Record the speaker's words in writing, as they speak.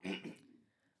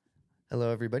Hello,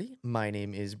 everybody. My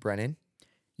name is Brennan,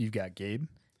 You've got Gabe.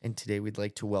 and today we'd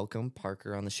like to welcome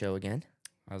Parker on the show again.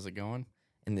 How's it going?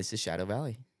 And this is Shadow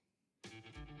Valley.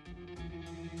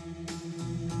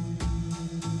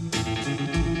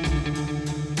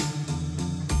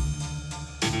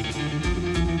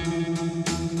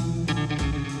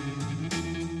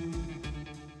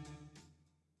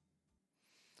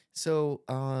 So,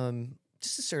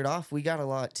 just to start off, we got a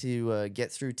lot to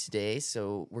get through today,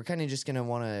 so we're kind of just going to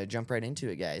want to jump right into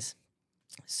it, guys.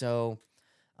 So,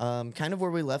 kind of where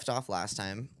we left off last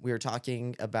time, we were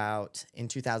talking about in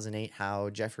 2008 how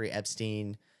Jeffrey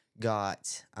Epstein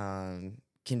got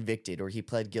convicted, or he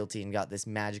pled guilty and got this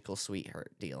magical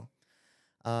sweetheart deal.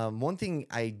 One thing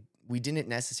we didn't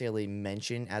necessarily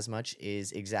mention as much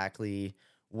is exactly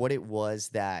what it was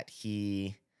that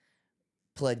he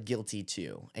pled guilty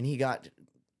to, and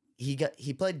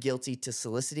he pled guilty to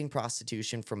soliciting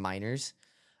prostitution from minors,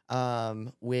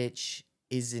 which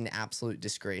is an absolute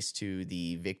disgrace to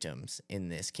the victims in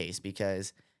this case,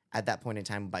 because at that point in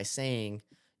time, by saying,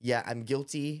 yeah, I'm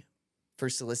guilty for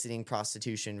soliciting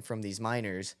prostitution from these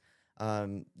minors,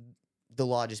 the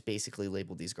law just basically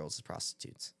labeled these girls as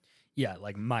prostitutes. Yeah,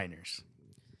 like minors.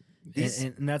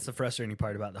 And that's the frustrating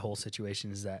part about the whole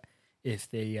situation is that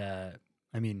if they,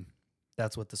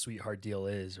 that's what the sweetheart deal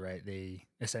is, right? They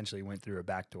essentially went through a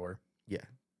back door. Yeah.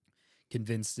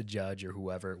 Convinced the judge or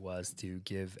whoever it was to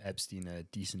give Epstein a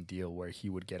decent deal where he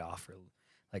would get off for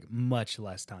like much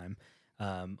less time.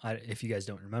 If you guys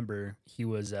don't remember, he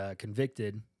was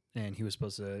convicted and he was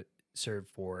supposed to serve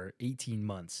for 18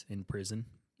 months in prison.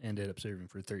 Ended up serving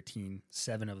for 13.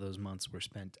 7 of those months were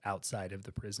spent outside of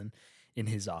the prison in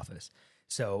his office.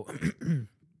 So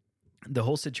the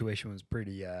whole situation was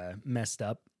pretty messed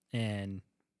up. And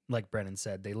like Brennan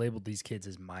said, they labeled these kids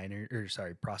as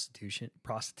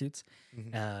prostitutes,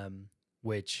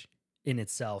 which in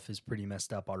itself is pretty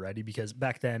messed up already. Because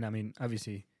back then, I mean,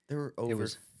 obviously there were over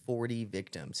 40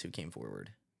 victims who came forward,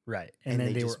 right? And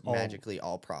then they were magically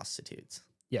all prostitutes.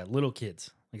 Yeah, little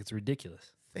kids. Like, it's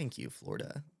ridiculous. Thank you,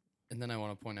 Florida. And then I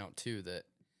want to point out, too, that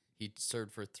he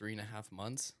served for 3.5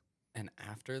 months. And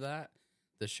after that,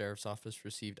 the sheriff's office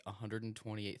received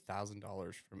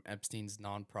 $128,000 from Epstein's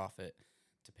nonprofit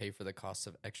to pay for the costs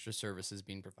of extra services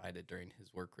being provided during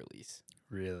his work release.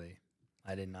 Really?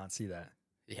 I did not see that.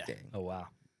 Yeah. Dang. Oh, wow.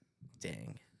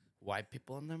 Dang. White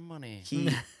people and their money. He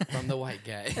From the white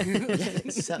guy. Yeah,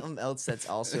 something else that's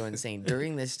also insane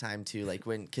during this time too, like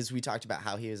because we talked about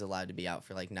how he was allowed to be out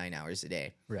for like 9 hours a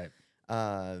day, Right.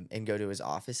 And go to his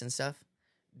office and stuff.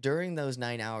 During those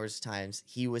 9 hours times,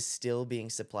 he was still being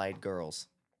supplied girls.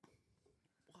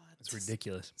 It's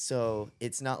ridiculous. So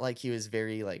it's not like he was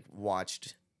very like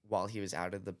watched while he was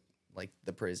out of the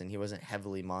prison. He wasn't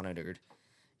heavily monitored.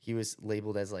 He was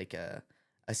labeled as like a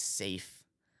safe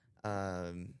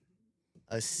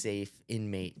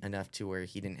inmate enough to where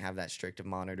he didn't have that strict of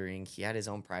monitoring. He had his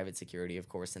own private security, of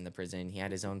course, in the prison. He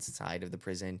had his own side of the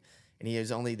prison, and he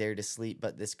was only there to sleep.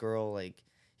 But this girl, like,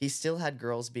 he still had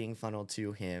girls being funneled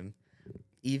to him,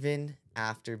 even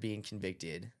after being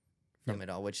convicted from it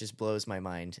all, which just blows my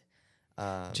mind.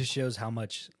 Just shows how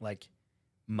much like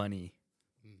money,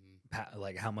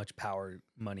 like how much power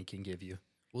money can give you.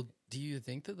 Well, do you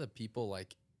think that the people,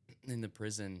 like, in the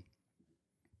prison,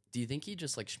 do you think he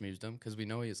just, like, schmoozed them? Because we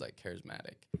know he's, like,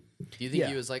 charismatic. Do you think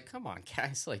he was like, come on,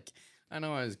 guys, like, I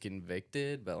know I was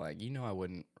convicted, but, like, I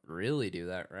wouldn't really do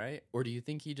that, right? Or do you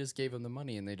think he just gave them the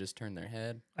money and they just turned their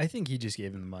head? I think he just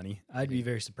gave him the money. I'd be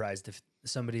very surprised if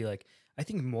somebody like, I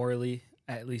think morally,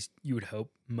 at least you would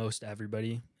hope most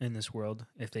everybody in this world,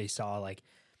 if they saw like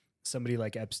somebody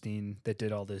like Epstein that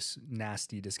did all this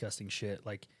nasty, disgusting shit,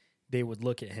 like they would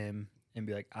look at him and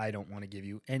be like, I don't want to give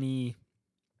you any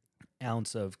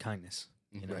ounce of kindness,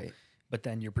 you know? Right. But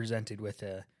then you're presented with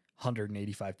a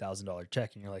 $185,000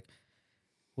 check and you're like,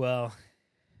 well,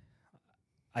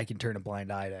 I can turn a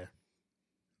blind eye to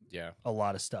a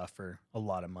lot of stuff for a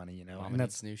lot of money, you know? Mama and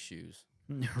that's needs new shoes.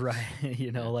 right.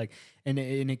 Like, and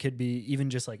it could be even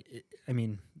just like,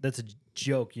 that's a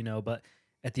joke, but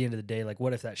at the end of the day, like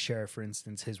what if that sheriff, for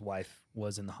instance, his wife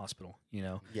was in the hospital,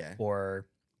 Yeah. or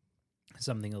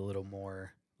something a little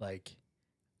more like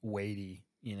weighty,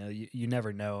 you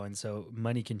never know. And so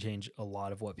money can change a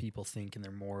lot of what people think, and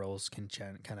their morals can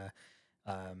kind of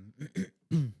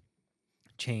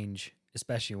change,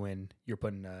 especially when you're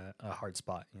put in a hard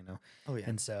spot, Oh yeah.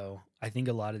 And so I think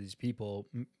a lot of these people,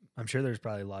 I'm sure there's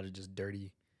probably a lot of just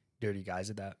dirty guys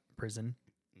at that prison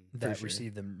that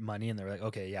receive the money and they're like,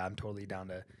 okay, yeah, I'm totally down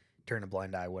to turn a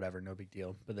blind eye, whatever, no big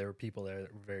deal. But there were people there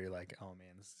that were very like, oh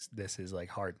man, this is like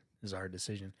hard. This is a hard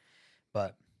decision.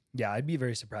 But yeah, I'd be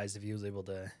very surprised if he was able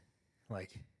to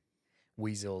like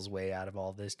weasel his way out of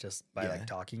all this just by Yeah. like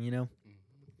talking, you know.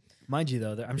 Mind you,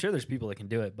 though, I'm sure there's people that can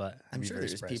do it, but I'm I'd be sure very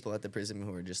there's surprised. people at the prison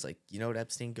who are just like, you know what,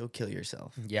 Epstein, go kill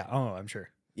yourself. Yeah. Oh, I'm sure.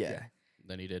 Yeah.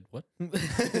 Then he did what?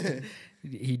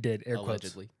 He did air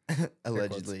Allegedly.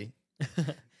 Allegedly.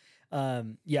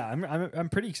 Yeah, I'm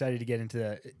pretty excited to get into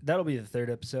that. That'll be the third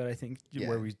episode, I think, Yeah.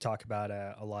 where we talk about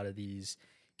a lot of these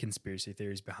conspiracy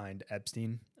theories behind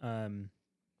Epstein.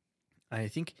 I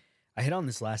think I hit on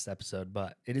this last episode,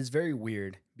 but it is very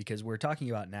weird because we're talking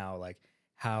about now like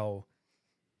how,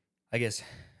 I guess,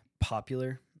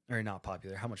 popular or not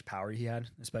popular, how much power he had,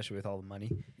 especially with all the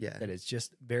money. Yeah. That it's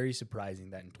just very surprising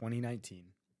that in 2019,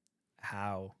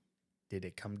 how did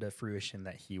it come to fruition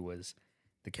that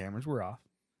the cameras were off,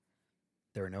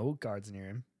 there were no guards near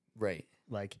him. Right.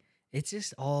 Like, it's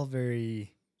just all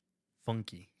very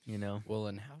funky, you know? Well,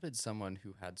 and how did someone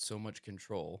who had so much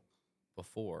control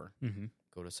before Mm-hmm.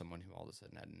 go to someone who all of a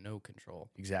sudden had no control,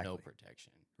 Exactly. no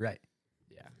protection? Right.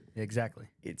 Yeah. Exactly.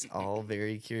 It's all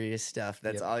very curious stuff.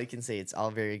 That's Yep. all I can say. It's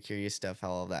all very curious stuff how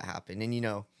all that happened. And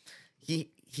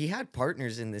he had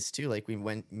partners in this too, like we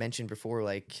mentioned before,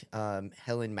 like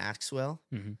Helen Maxwell.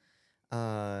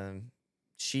 Mm-hmm.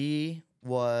 She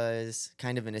was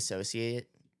kind of an associate,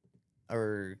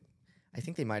 or I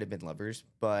think they might have been lovers,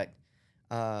 but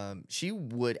she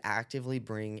would actively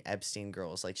bring Epstein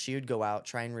girls. Like she would go out,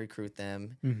 try and recruit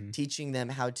them, Mm-hmm. teaching them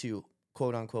how to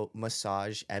quote unquote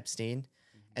massage Epstein.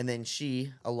 And then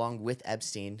she, along with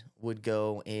Epstein, would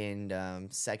go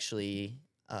and sexually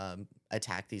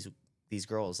attack these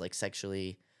girls, like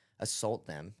sexually assault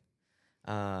them,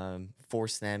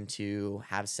 force them to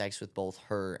have sex with both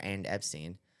her and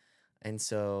Epstein. And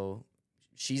so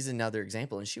she's another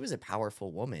example. And she was a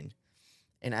powerful woman.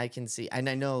 And I can see, and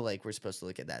I know like we're supposed to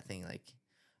look at that thing like,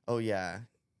 oh yeah,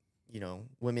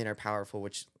 women are powerful,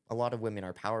 which a lot of women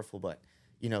are powerful, but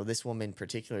this woman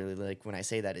particularly, like when I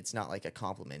say that, it's not like a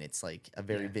compliment. It's like a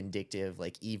very Yeah. vindictive,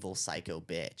 like evil psycho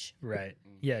bitch. Right.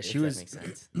 Yeah, If she that was makes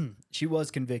sense. she was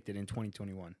convicted in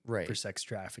 2021 Right. for sex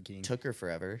trafficking. Took her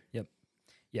forever.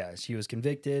 Yeah, she was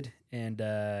convicted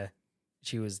and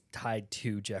she was tied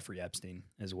to Jeffrey Epstein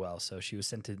as well. So she was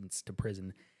sentenced to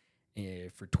prison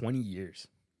for 20 years.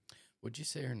 Would you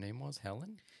say her name was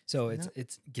Helen? So No.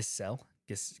 it's Giselle.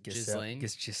 Ghislaine?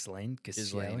 Ghislaine.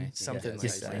 Ghislaine, I think. Something Yeah, like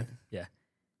Ghislaine. that. Yeah.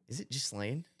 Is it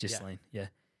Ghislaine? Ghislaine. Yeah.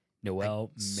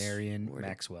 Noelle I Marion swear to-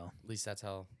 Maxwell. At least that's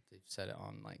how they've said it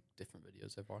on like different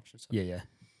videos I've watched and stuff. Yeah, yeah.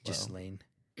 Ghislaine.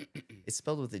 It's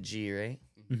spelled with a G, right?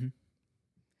 Mm-hmm.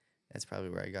 That's probably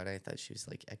where I got it. I thought she was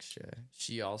like extra.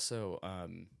 She also,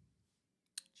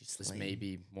 this Ghislaine. may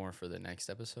be more for the next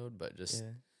episode, but just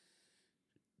Yeah.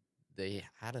 they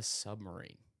had a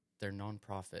submarine. Their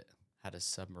nonprofit had a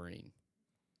submarine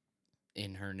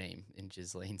in her name, in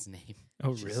Ghislaine's name.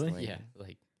 Oh, really? Ghislaine. Yeah,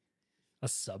 like A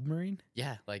submarine?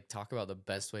 like talk about the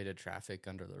best way to traffic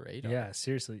under the radar. Yeah,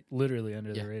 seriously. Literally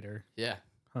under Yeah. the radar. Yeah.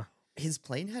 His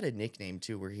plane had a nickname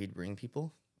too, where he'd bring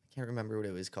people. I can't remember what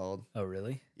it was called. Oh,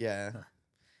 really? Yeah. Huh.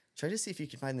 Try to see if you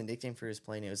can find the nickname for his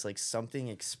plane. It was like something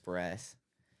Express,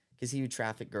 because he would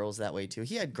traffic girls that way too.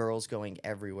 He had girls going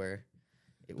everywhere.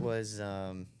 It was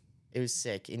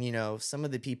sick. And some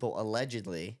of the people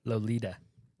allegedly Lolita.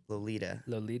 Lolita.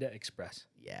 Lolita Express.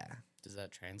 Yeah. Does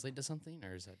that translate to something,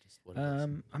 or is that just what it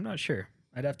is? I'm not sure.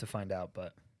 I'd have to find out,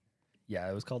 but yeah,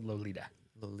 it was called Lolita.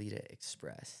 Lolita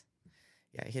Express.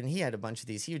 Yeah, and he had a bunch of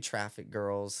these. He would traffic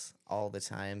girls all the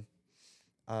time.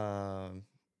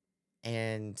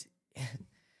 And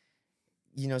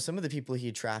some of the people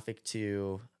he trafficked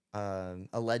to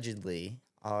allegedly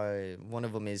one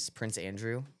of them is Prince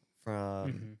Andrew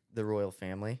from the royal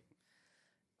family.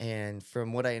 And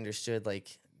from what I understood,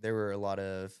 like there were a lot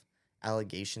of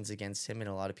allegations against him, and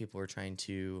a lot of people were trying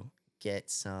to get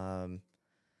some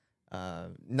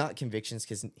not convictions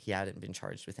because he hadn't been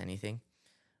charged with anything,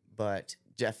 but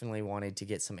definitely wanted to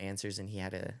get some answers, and he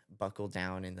had to buckle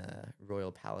down in the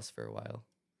royal palace for a while.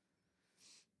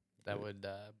 That would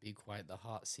be quite the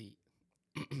hot seat.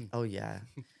 Oh yeah.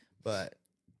 But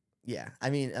yeah,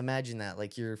 I mean, imagine that,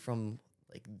 like you're from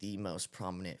like the most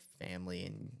prominent family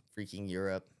in freaking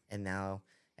Europe, and now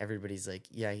everybody's like,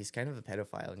 yeah, he's kind of a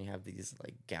pedophile, and you have these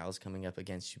like gals coming up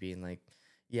against you being like,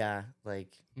 yeah,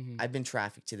 like Mhm. I've been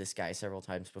trafficked to this guy several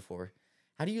times before.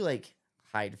 How do you like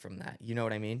hide from that? You know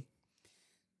what I mean?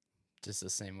 Just the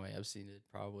same way Epstein did,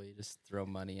 probably just throw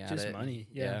money at Just it. money,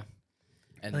 yeah.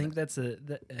 And I think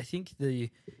I think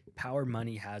the power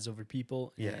money has over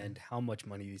people Yeah. and how much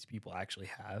money these people actually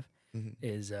have Mhm.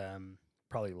 is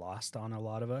probably lost on a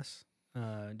lot of us.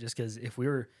 Just because if we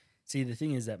were, the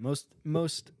thing is that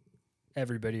most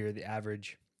everybody or the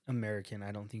average American,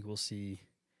 I don't think will see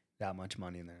that much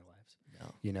money in their lives. No.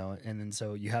 No. You know, and then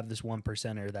so you have this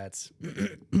 1%er that's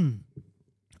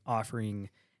offering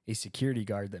a security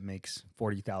guard that makes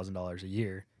 $40,000 a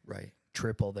year, Right.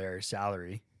 triple their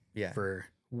salary Yeah. for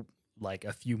like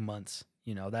a few months.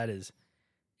 You know, that is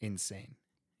insane.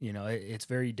 You know, it's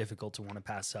very difficult to want to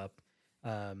pass up.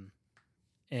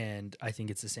 And I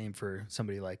think it's the same for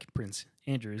somebody like Prince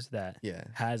Andrews that Yeah.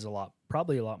 has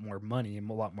probably a lot more money and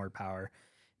a lot more power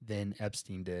than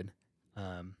Epstein did.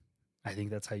 I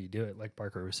think that's how you do it. Like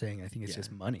Parker was saying, I think it's Yeah.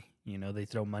 just money. You know, they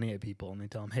throw money at people and they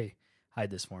tell them, hey, hide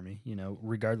this for me. You know,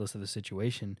 regardless of the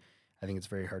situation, I think it's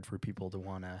very hard for people to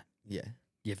want to Yeah.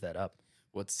 give that up.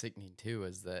 What's sickening too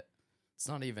is that it's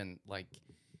not even like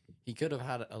he could have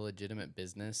had a legitimate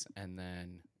business and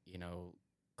then, you know,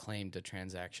 claimed a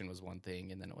transaction was one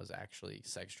thing and then it was actually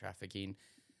sex trafficking,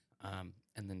 and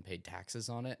then paid taxes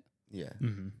on it. Yeah.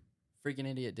 Mm-hmm. Freaking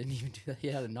idiot didn't even do that. He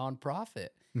had a nonprofit.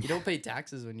 You don't pay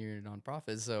taxes when you're a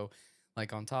nonprofit. So,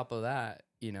 like, on top of that,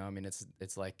 you know, I mean,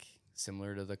 it's like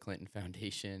similar to the Clinton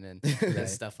Foundation and Right.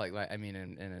 stuff like that. I mean,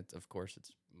 and it's, of course,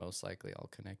 it's most likely all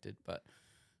connected, but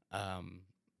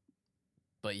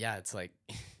yeah, it's like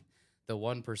the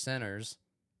 1%ers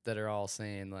that are all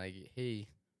saying like, hey,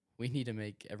 we need to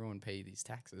make everyone pay these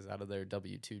taxes out of their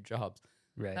W-2 jobs.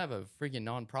 Right. Have a freaking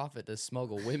nonprofit to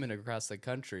smuggle women across the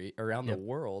country, around Yep. the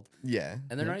world, Yeah.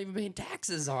 and they're Yep. not even paying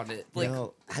taxes on it. Like,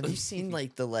 Now, have you seen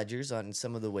like the ledgers on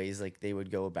some of the ways like they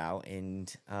would go about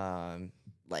and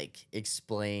like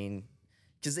explain,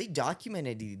 because they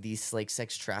documented these like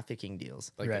sex trafficking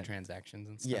deals. like Right. the transactions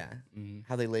and stuff. Yeah. Mhm.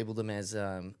 How they labeled them as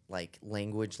like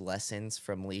language lessons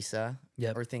from Lisa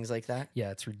Yep. or things like that.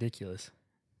 Yeah, it's ridiculous.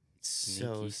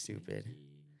 So Sneaky, stupid. sneaky.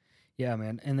 Yeah,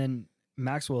 man. And then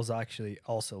Maxwell's actually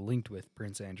also linked with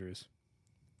Prince Andrews.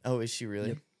 Oh, is she really?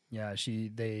 Yep. Yeah,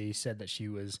 they said that she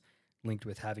was linked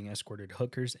with having escorted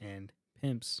hookers and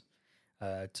pimps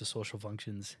to social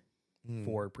functions Hmm.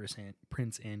 for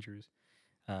Prince Andrews.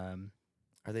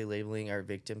 Are they labeling our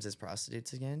victims as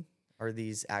prostitutes again? Are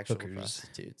these actual Hookers.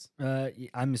 prostitutes?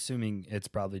 I'm assuming it's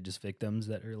probably just victims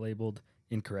that are labeled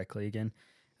incorrectly again.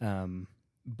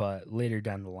 But later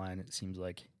down the line, it seems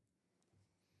like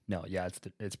no, yeah,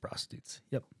 it's prostitutes.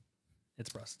 Yep, it's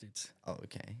prostitutes. Oh,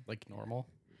 okay. Like normal.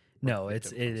 No,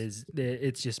 victim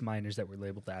it's just minors that were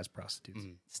labeled as prostitutes.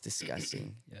 Mm. It's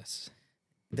disgusting. Yes.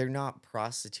 They're not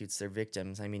prostitutes, they're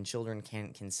victims. I mean, children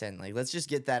can't consent. Like, let's just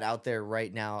get that out there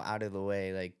right now, out of the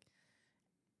way. Like,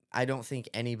 I don't think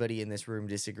anybody in this room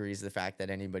disagrees the fact that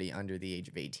anybody under the age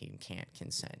of 18 can't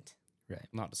consent.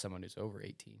 Not to someone who's over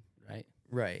 18, right?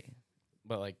 Right.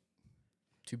 But like,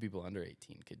 two people under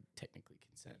 18 could technically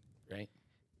consent, right?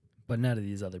 But none of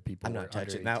these other people. I'm were not under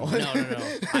touching 18. that No,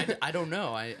 one. no. I don't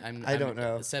know. I don't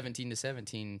know. 17 to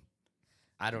 17.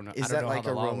 I don't know. Is I don't that know like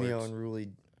how a the law Romeo works. and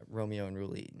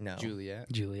Ruli? No.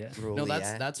 Juliet? Juliet. No,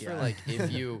 Juliet, that's for yeah. like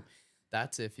if you.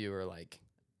 That's if you were like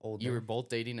older. you were both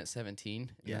dating at 17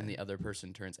 and Yeah. then the other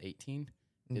person turns 18.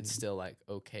 It's Mhm. still like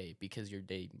okay because you're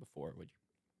dating before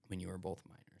when you were both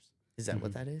minors. Is that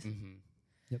what that is? Mm-hmm.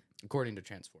 Yep. According to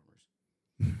Transformers.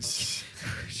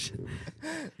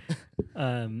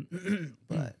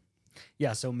 But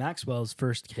Yeah, so Maxwell's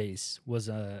first case was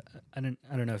I don't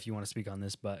know if you want to speak on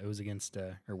this, but it was against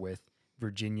or with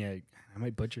Virginia. I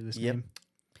might butcher this Yep.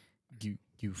 name.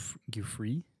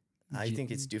 Giuffre. I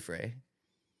think it's Dufresne.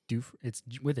 It's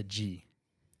with a G.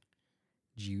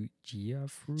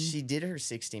 Giuffre. She did her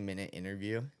 60-minute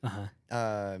interview. Uh-huh.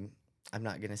 I'm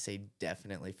not going to say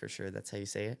definitely for sure that's how you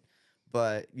say it.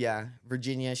 But yeah,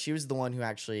 Virginia, she was the one who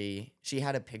actually, she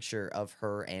had a picture of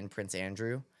her and Prince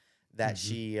Andrew that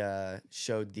she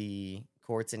showed the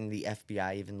courts, and the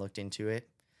FBI even looked into it.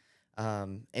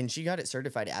 And she got it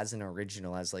certified as an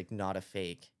original, as like not a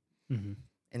fake. Mm-hmm.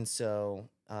 And so,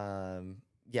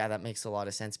 yeah, that makes a lot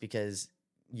of sense because,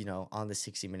 you know, on the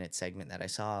 60-minute segment that I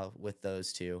saw with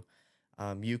those two,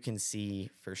 you can see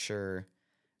for sure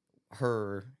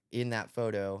her in that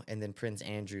photo and then Prince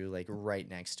Andrew like right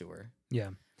next to her. Yeah.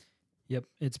 Yep.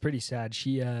 It's pretty sad.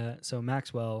 She so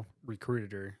Maxwell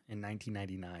recruited her in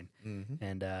 1999, Mm-hmm.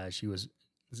 and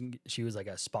she was like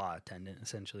a spa attendant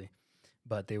essentially,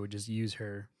 but they would just use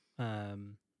her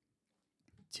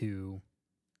to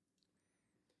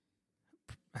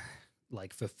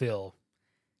like fulfill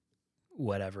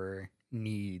whatever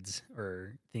needs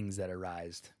or things that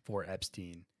arised for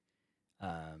Epstein.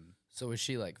 So was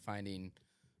she like finding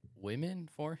women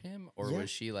for him, or Yeah. was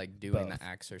she like doing Both. the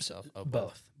acts herself? Oh,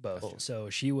 Both. Oh. So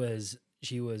she was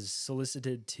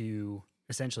solicited to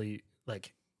essentially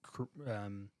like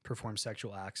perform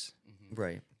sexual acts, Mhm.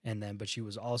 Right. and then but she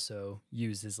was also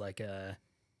used as like a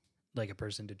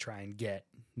person to try and get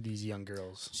these young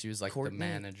girls. She was like Courtney- the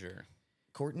manager.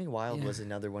 Courtney Wild Yeah. was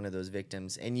another one of those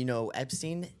victims. And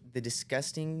Epstein, the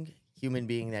disgusting human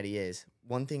being that he is,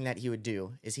 one thing that he would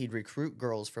do is he'd recruit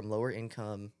girls from lower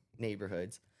income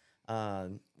neighborhoods.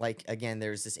 Like, again,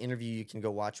 there's this interview you can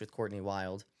go watch with Courtney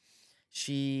Wild.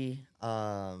 She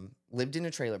lived in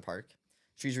a trailer park.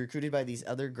 She was recruited by these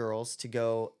other girls to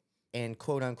go and,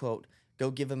 quote unquote,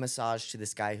 go give a massage to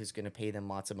this guy who's going to pay them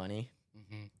lots of money.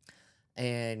 Mm-hmm.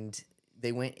 And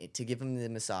they went to give him the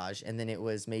massage, and then it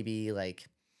was maybe like,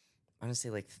 I want to say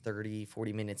like 30,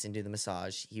 40 minutes into the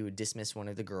massage, he would dismiss one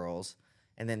of the girls,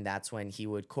 and then that's when he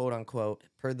would, quote unquote,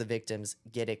 per the victims,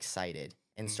 get excited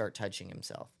and start touching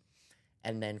himself.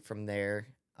 And then from there,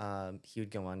 he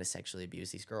would go on to sexually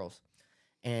abuse these girls.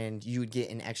 And you would get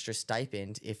an extra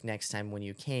stipend if next time when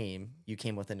you came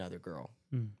with another girl.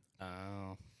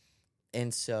 Oh.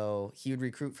 And so he would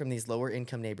recruit from these lower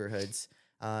income neighborhoods.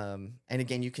 And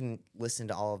again, you can listen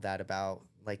to all of that about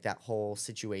like that whole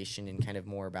situation and kind of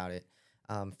more about it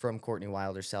from Courtney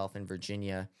Wild herself in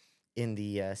Virginia in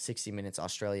the 60 Minutes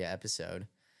Australia episode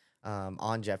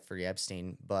on Jeffrey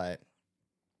Epstein. But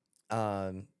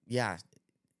yeah,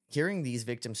 hearing these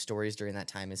victim stories during that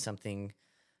time is something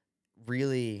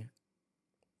really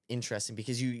interesting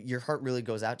because your heart really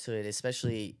goes out to it,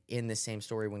 especially in the same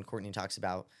story when Courtney talks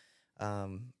about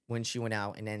when she went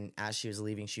out and then as she was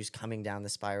leaving, she was coming down the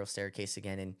spiral staircase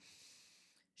again, and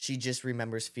she just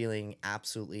remembers feeling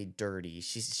absolutely dirty.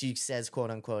 She says,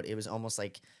 quote unquote, it was almost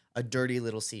like a dirty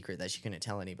little secret that she couldn't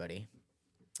tell anybody,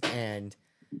 and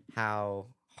how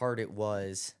hard it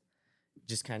was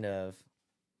just kind of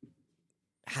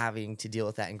having to deal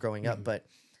with that and growing up. But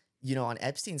on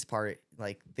Epstein's part,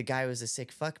 like, the guy was a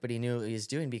sick fuck, but he knew what he was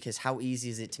doing, because how easy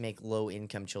is it to make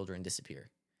low-income children disappear?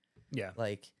 Yeah.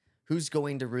 Like, who's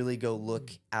going to really go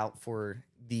look out for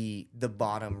the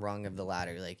bottom rung of the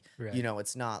ladder? Like, Right.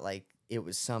 It's not like it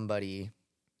was somebody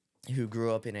who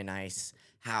grew up in a nice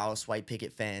house, white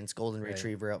picket fence, golden Right.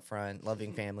 retriever up front,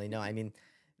 loving family. No, I mean,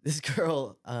 this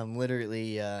girl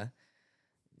literally,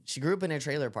 she grew up in a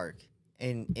trailer park.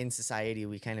 And in society,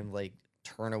 we kind of like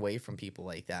turn away from people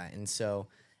like that. And so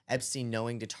Epstein,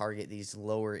 knowing to target these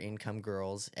lower income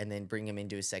girls and then bring them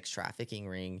into a sex trafficking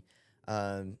ring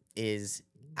is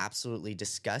absolutely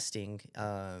disgusting.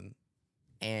 But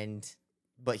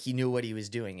he knew what he was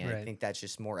doing. And I Right. think that's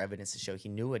just more evidence to show he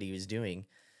knew what he was doing.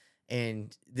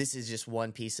 And this is just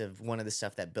one piece of one of the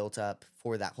stuff that built up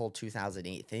for that whole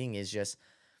 2008 thing, is just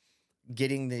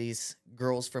getting these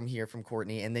girls from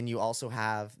Courtney. And then you also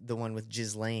have the one with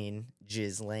Ghislaine,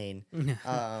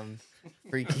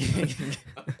 freaking,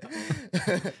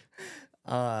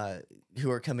 who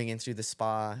are coming in through the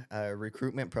spa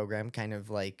recruitment program, kind of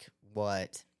like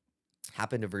what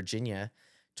happened to Virginia,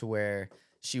 to where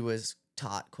she was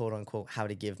taught, quote unquote, how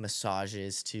to give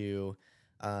massages to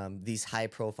these high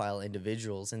profile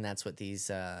individuals. And that's what these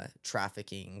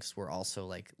traffickings were also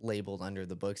like labeled under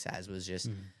the books as, was just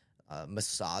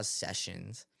massage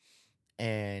sessions.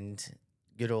 And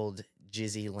good old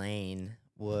Jizzy Lane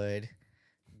would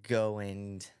go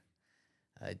and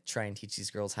try and teach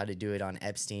these girls how to do it on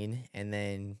Epstein, and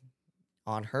then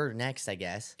on her next, I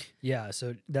guess. Yeah,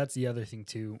 so that's the other thing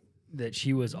too, that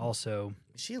she was also...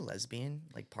 Is she a lesbian?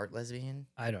 Like part lesbian?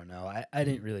 I don't know. I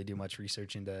didn't really do much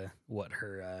research into what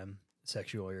her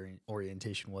sexual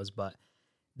orientation was, but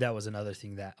that was another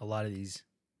thing that a lot of these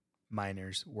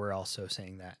minors were also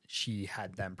saying, that she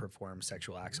had them perform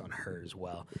sexual acts on her as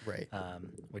well. Right.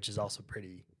 Which is also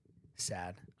pretty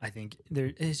sad. I think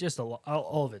there is just all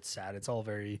of it's sad. It's all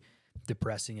very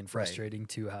depressing and frustrating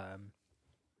to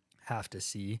have to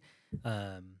see.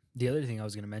 The other thing I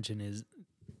was going to mention is,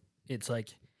 it's like,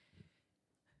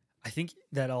 I think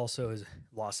that also is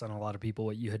lost on a lot of people,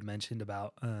 what you had mentioned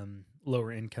about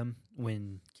lower income,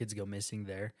 when kids go missing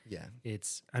there. Yeah.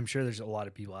 I'm sure there's a lot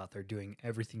of people out there doing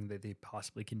everything that they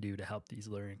possibly can do to help these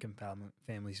lower income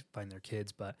families find their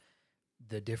kids. But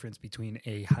the difference between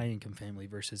a high income family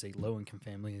versus a low income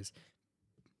family is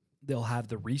they'll have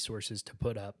the resources to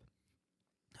put up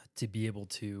to be able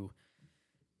to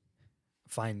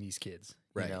find these kids,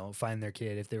 Right. Find their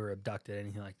kid if they were abducted,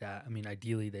 anything like that. I mean,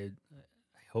 ideally, I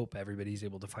hope everybody's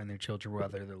able to find their children,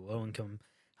 whether they're low income,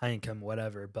 high income,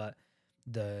 whatever. But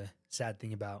the sad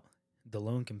thing about the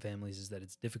low income families is that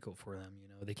it's difficult for them.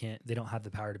 They don't have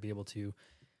the power to be able to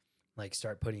like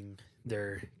start putting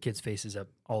their kids' faces up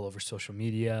all over social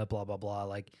media, blah, blah, blah.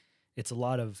 Like, it's a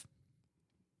lot of,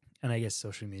 and I guess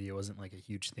social media wasn't like a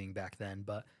huge thing back then,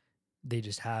 but they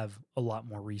just have a lot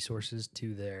more resources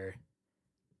to their,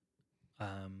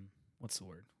 what's the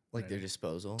word? Like their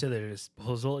disposal. To their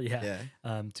disposal, yeah.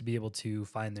 Yeah. To be able to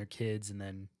find their kids, and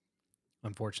then,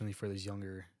 unfortunately for these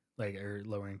younger like or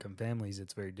lower income families,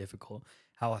 it's very difficult.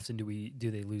 How often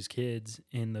do they lose kids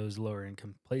in those lower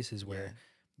income places where Yeah.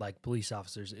 like police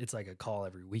officers, it's like a call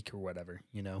every week or whatever,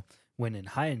 you know, when in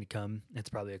high income, it's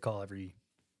probably a call every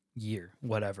year,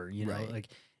 whatever, you know, Right. like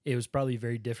it was probably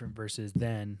very different versus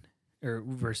then or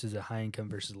versus a high income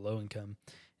versus low income.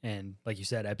 And like you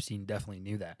said, Epstein definitely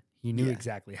knew that. He knew Yeah.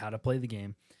 exactly how to play the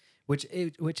game, which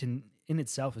in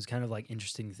itself is kind of like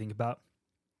interesting to think about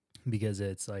because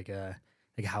it's like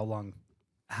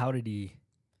how did he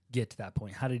get to that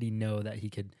point? How did he know that he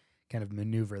could kind of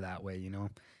maneuver that way, you know?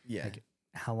 Yeah. Like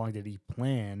how long did he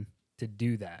plan to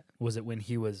do that? Was it when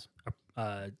he was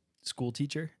a school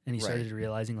teacher and he started Right.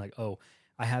 realizing like, oh,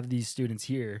 I have these students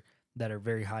here that are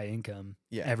very high income.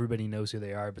 Yeah. Everybody knows who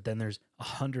they are, but then there's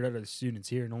 100 other students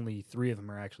here and only 3 of them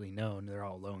are actually known. They're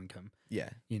all low income. Yeah.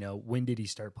 You know, when did he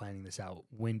start planning this out?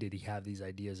 When did he have these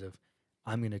ideas of,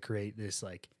 I'm going to create this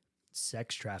like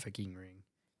sex trafficking ring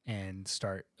and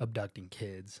start abducting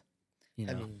kids? You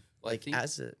know, I mean, Well, I like think-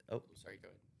 as a Sorry, go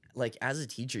ahead. like as a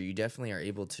teacher, you definitely are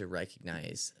able to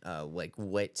recognize like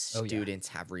what Oh, yeah. students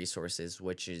have resources,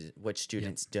 which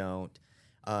students don't.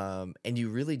 And you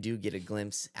really do get a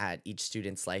glimpse at each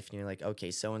student's life, and you're like,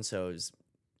 okay, so and so is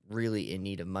really in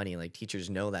need of money. Like teachers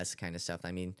know that kind of stuff.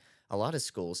 I mean, a lot of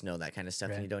schools know that kind of stuff,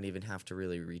 Right. and you don't even have to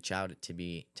really reach out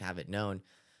to have it known.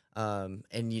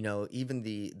 And you know, even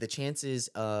the chances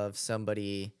of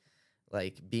somebody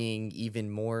like being even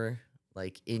more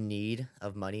like in need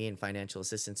of money and financial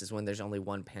assistance is when there's only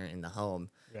one parent in the home,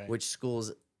 right. which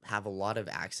schools have a lot of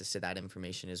access to that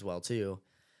information as well too,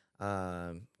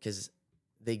 because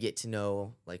they get to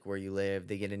know like where you live,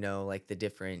 they get to know like the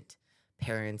different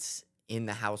parents in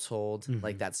the household,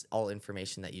 like Mhm. that's all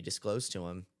information that you disclose to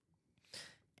them,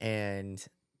 and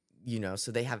you know,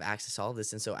 so they have access to all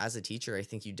this. And so as a teacher, I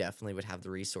think you definitely would have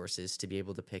the resources to be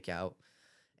able to pick out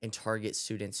and target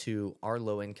students who are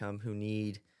low income, who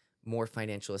need more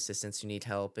financial assistance, who need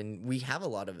help. And we have a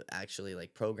lot of actually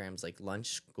like programs like lunch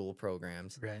school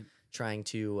programs Right. trying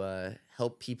to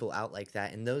help people out like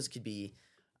that. And those could be,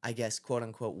 I guess, quote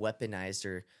unquote, weaponized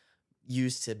or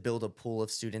used to build a pool of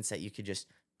students that you could just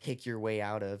pick your way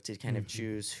out of to kind of Mhm.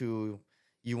 choose who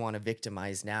you want to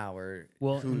victimize now or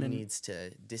Well, who and then- needs to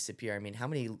disappear. I mean, how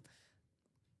many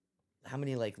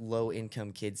like low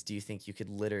income kids do you think you could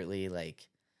literally like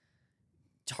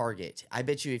target? I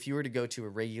bet you if you were to go to a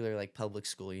regular like public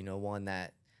school, you know, one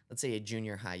that, let's say a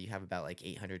junior high, you have about like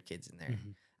 800 kids in there.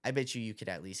 Mhm. I bet you could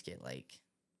at least get like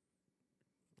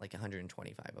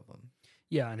 125 of them.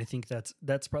 Yeah, and I think that's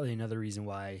probably another reason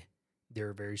why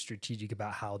they're very strategic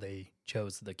about how they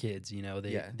chose the kids. You know,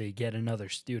 Yeah. they get another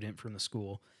student from the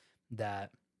school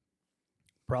that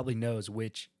probably knows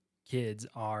which kids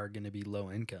are going to be low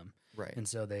income, Right. and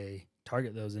so they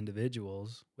target those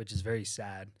individuals, which is very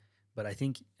sad. But I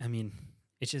think, I mean,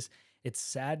 it's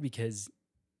sad because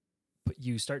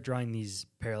you start drawing these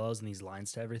parallels and these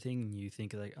lines to everything, and you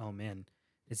think like, oh man,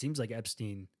 it seems like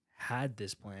Epstein had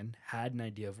this plan, had an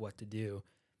idea of what to do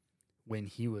when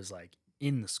he was like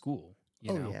in the school,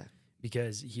 you know, yeah.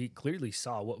 because he clearly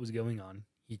saw what was going on.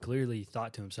 He clearly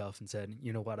thought to himself and said,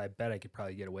 you know what, I bet I could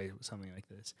probably get away with something like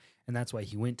this. And that's why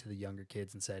he went to the younger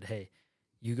kids and said, hey,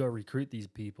 you go recruit these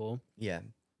people. Yeah.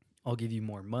 I'll give you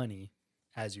more money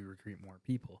as you recruit more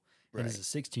people. And as Right. a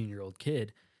 16-year-old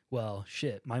kid, well,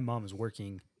 shit, my mom is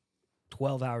working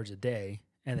 12 hours a day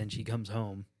and then she comes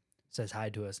home, says hi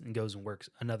to us, and goes and works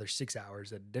another 6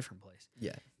 hours at a different place.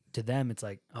 Yeah. To them, it's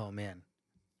like, oh man,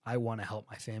 I want to help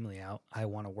my family out. I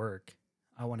want to work.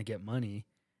 I want to get money.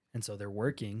 And so they're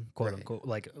working, quote Right. unquote,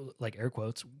 like air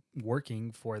quotes,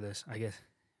 working for this. I guess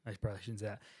I probably shouldn't say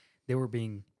that. They were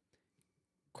being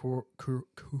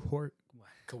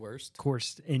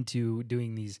coerced into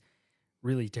doing these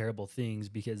really terrible things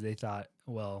because they thought,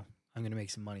 well, I'm going to make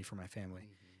some money for my family.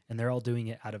 And they're all doing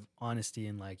it out of honesty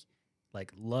and like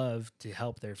love to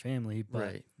help their family. But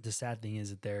Right. the sad thing is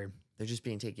that they're just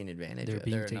being taken advantage They're of.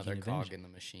 being They're taken another advantage cog in the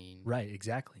machine. right.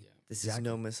 Exactly. Yeah. This Exactly. is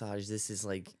no massage. This is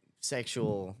like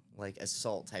sexual, like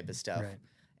assault type of stuff. Right.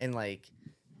 And like,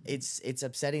 it's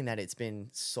upsetting that it's been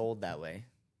sold that way.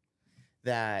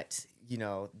 That, you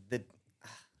know,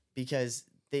 because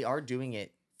they are doing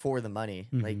it for the money.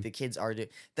 Like Mhm. the kids are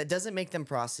that doesn't make them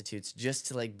prostitutes, just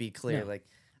to like be clear. No. Like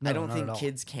No, I don't not think at all.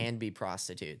 kids can be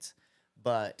prostitutes.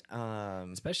 But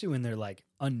Especially when they're like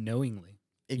unknowingly.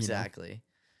 exactly.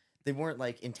 They weren't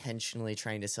like intentionally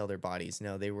trying to sell their bodies.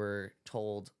 No, they were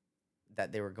told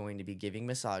that they were going to be giving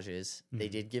massages. They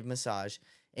Mhm. did give massage.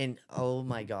 And oh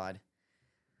my God.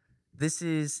 This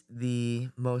is the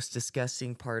most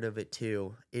disgusting part of it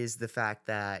too, is the fact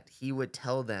that he would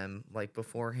tell them like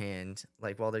beforehand,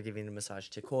 like while they're giving the massage,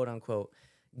 to quote unquote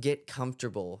get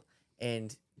comfortable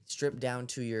and strip down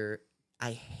to your,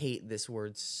 I hate this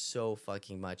word so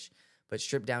fucking much, but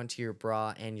strip down to your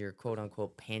bra and your quote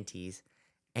unquote panties.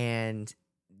 And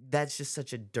that's just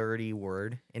such a dirty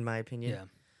word in my opinion. Yeah.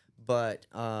 But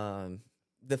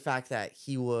the fact that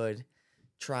he would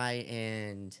try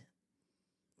and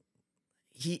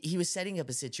he was setting up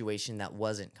a situation that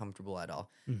wasn't comfortable at all.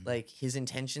 Mhm. Like his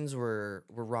intentions were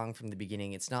wrong from the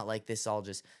beginning. It's not like this all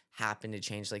just happened to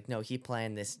change. Like no, he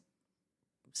planned this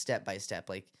step by step,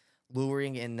 like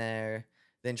luring in there,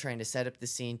 then trying to set up the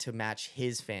scene to match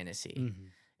his fantasy. Mhm.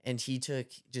 And he took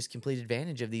just complete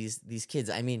advantage of these kids.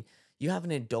 I mean, you have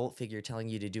an adult figure telling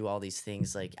you to do all these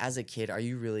things. Like as a kid, are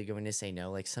you really going to say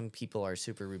no? Like some people are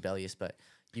super rebellious, but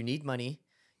you need money.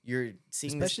 You're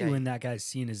seeing this Especially guy- when that guy's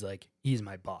seen as like he's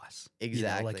my boss. You know,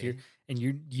 like Exactly.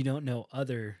 you don't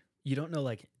know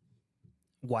like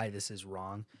why this is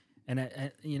wrong. And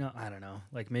I don't know.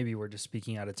 Like maybe we're just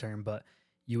speaking out of turn, but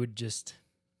you would just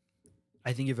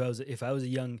I think if I was a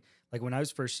young, like when I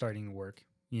was first starting to work,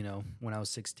 when I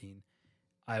was 16,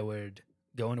 I would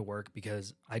go into work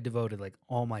because I devoted like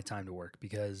all my time to work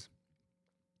because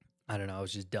I don't know, I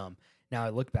was just dumb. Now I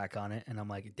look back on it and I'm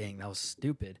like, dang, that was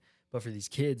stupid. But for these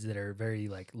kids that are very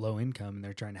like low income and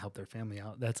they're trying to help their family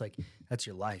out, that's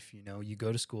your life. You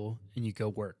go to school and you go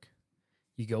work.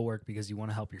 You go work because you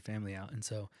want to help your family out. And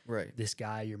so Right. this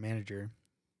guy, your manager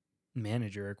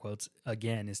air quotes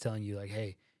again, is telling you like,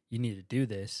 hey, you need to do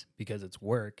this because it's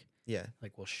work. Yeah.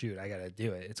 Like, well, shoot, I got to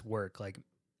do it. It's work. Like,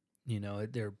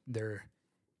 they're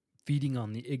feeding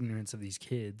on the ignorance of these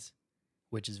kids,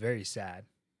 which is very sad.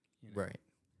 Right.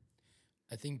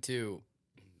 I think too,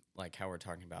 like how we're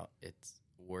talking about it's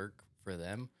work for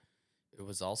them. It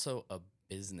was also a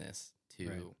business to,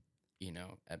 Right.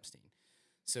 Epstein.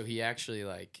 So he actually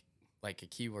like a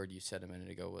keyword you said a minute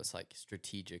ago was like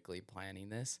strategically planning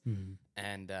this. Mhm.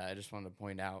 And I just wanted to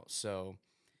point out. So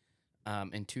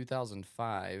in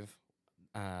 2005,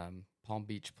 Palm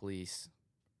Beach police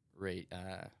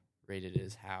raided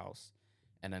his house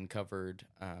and uncovered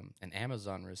an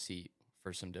Amazon receipt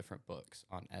for some different books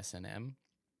on S&M.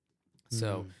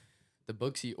 So the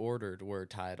books he ordered were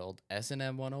titled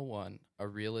S&M 101, A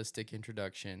Realistic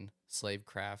Introduction,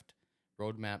 Slavecraft,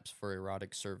 Roadmaps for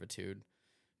Erotic Servitude,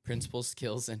 Principal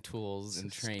Skills and Tools in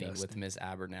Training with Disgusting. Miss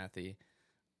Abernathy.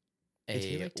 Did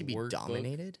he like to be workbook-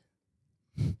 dominated?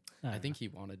 I think he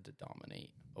wanted to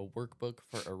dominate. A workbook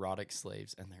for erotic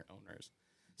slaves and their owners.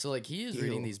 So like he is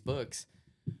reading Ew. these books,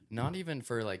 not even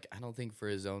for like, I don't think for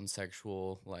his own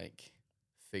sexual like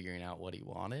figuring out what he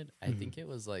wanted. I think it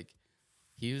was like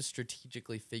he was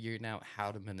strategically figuring out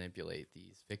how to manipulate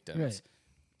these victims. Right.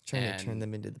 Trying to turn And-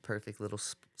 them into the perfect little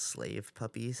slave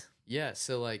puppies. Yeah,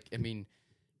 so like I mean,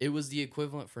 it was the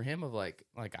equivalent for him of like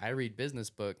I read business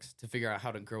books to figure out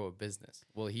how to grow a business.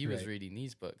 Well, he was Right. reading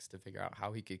these books to figure out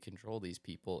how he could control these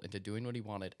people into doing what he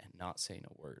wanted and not saying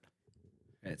a word.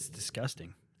 It's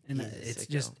disgusting. And He's a it's sicko.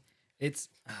 just, man,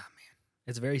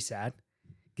 it's very sad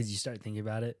because you start thinking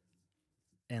about it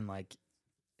and like,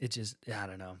 it just, I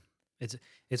don't know.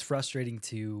 It's frustrating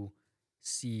to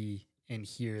see and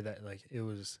hear that like it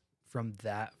was from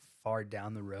that far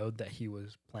down the road that he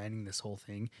was planning this whole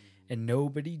thing and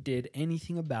nobody did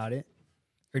anything about it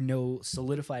or no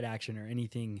solidified action or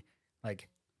anything like,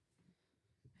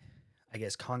 I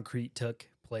guess, concrete took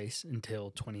place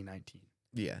until 2019.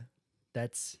 Yeah.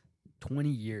 That's 20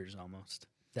 years almost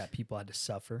that people had to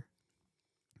suffer,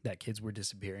 that kids were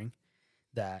disappearing,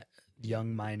 that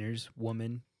young minors,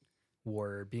 women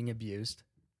were being abused,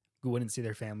 who wouldn't see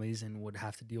their families and would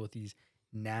have to deal with these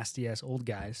nasty ass old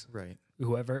guys, Right.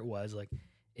 whoever it was. Like,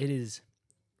 it is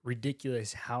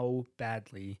ridiculous how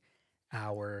badly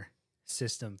our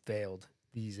system failed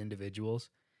these individuals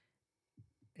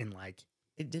in like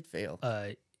It did fail.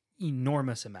 a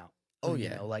enormous amount. Oh, You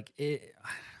yeah. know, like it's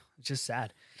just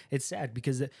sad. It's sad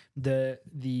because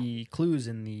the clues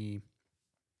and the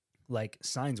like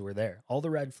signs were there. All the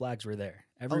red flags were there.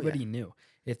 Everybody knew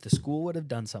if the school would have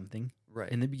done something Right.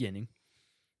 in the beginning,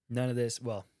 none of this.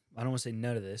 Well, I don't want to say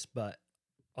none of this, but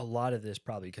a lot of this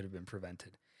probably could have been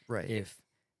prevented Right. if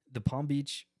the Palm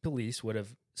Beach police would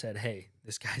have said, "Hey,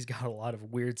 this guy's got a lot of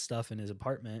weird stuff in his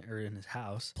apartment or in his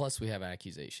house." Plus, we have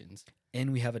accusations.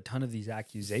 And we have a ton of these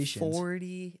accusations.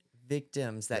 40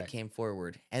 victims that Right. came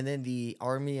forward. And then the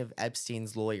army of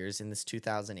Epstein's lawyers in this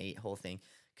 2008 whole thing.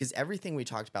 Because everything we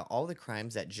talked about, all the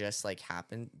crimes that just like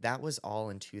happened, that was all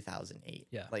in 2008.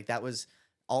 Yeah. Like that was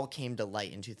all came to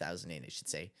light in 2008, I should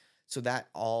say. So that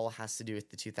all has to do with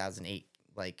the 2008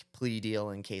 like plea deal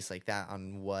and case like that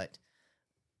on what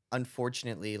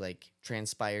unfortunately like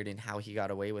transpired and how he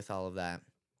got away with all of that.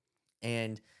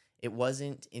 And it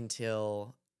wasn't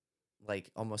until like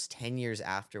almost 10 years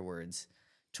afterwards,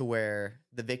 to where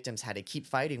the victims had to keep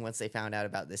fighting once they found out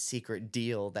about this secret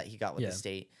deal that he got with the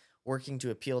state, working to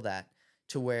appeal that,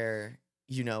 to where,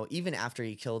 you know, even after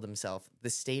he killed himself, the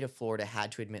state of Florida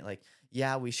had to admit, like,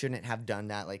 yeah, we shouldn't have done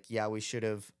that. Like, yeah, we should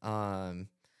have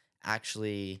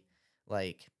actually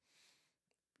like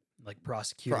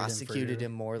prosecuted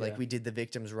him more. Like, we did the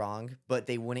victims wrong, but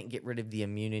they wouldn't get rid of the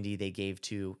immunity they gave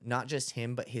to not just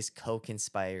him, but his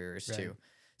co-conspirators too.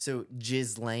 So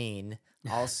Ghislaine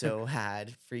also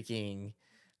had freaking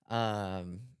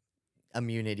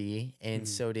immunity, and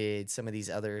so did some of these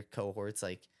other cohorts,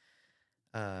 like,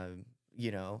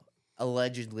 you know,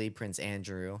 allegedly Prince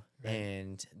Andrew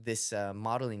and this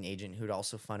modeling agent who'd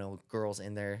also funnel girls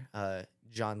in there,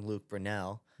 Jean-Luc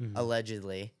Brunel,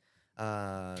 allegedly.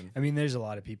 I mean, there's a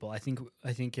lot of people. I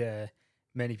think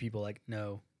many people like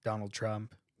know Donald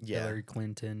Trump, Hillary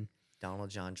Clinton, Donald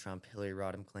John Trump, Hillary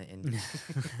Rodham Clinton.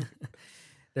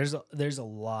 There's a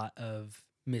lot of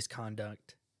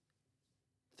misconduct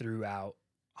throughout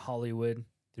Hollywood,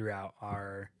 throughout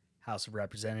our House of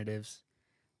Representatives.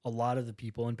 A lot of the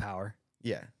people in power,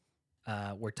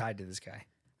 were tied to this guy.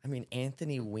 I mean,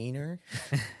 Anthony Weiner,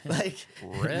 like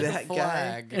Red that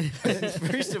flag. guy.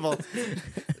 First of all,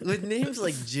 with names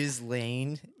like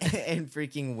Ghislaine and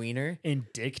freaking Weiner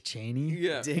And Dick Cheney.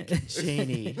 Yeah. Dick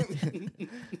Cheney,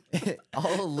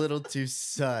 all a little too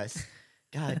sus.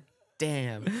 God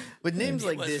damn. With names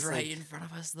like this, right like, in front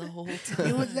of us the whole time.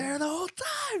 He was there the whole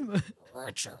time.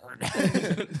 Richard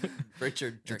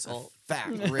it's a Trickle.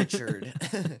 fat Richard.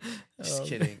 Just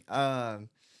kidding.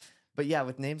 But yeah,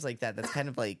 with names like that, that's kind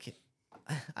of like,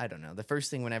 I don't know. The first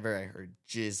thing whenever I heard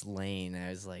Ghislaine, I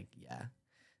was like, yeah,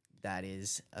 that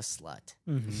is a slut.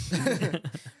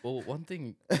 Well, one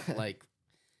thing, like,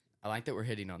 I like that we're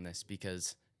hitting on this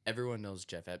because everyone knows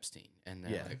Jeff Epstein, and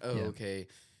they're like, oh, okay,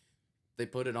 they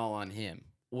put it all on him.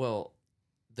 Well,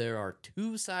 there are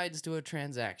two sides to a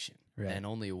transaction, and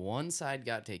only one side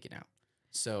got taken out.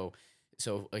 So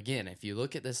again, if you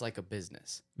look at this like a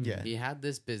business, he had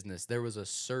this business. There was a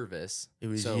service. It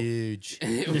was huge.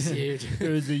 It was huge. It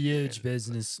was a huge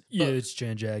business, huge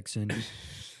transaction.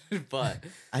 But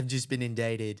I've just been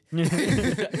indicted.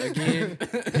 again,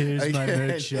 Here's my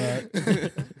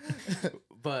mugshot.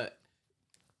 but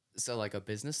so like a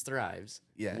business thrives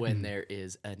when there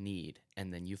is a need,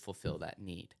 and then you fulfill that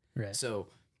need. Right. So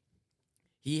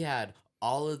he had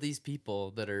all of these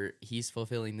people he's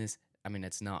fulfilling this. I mean,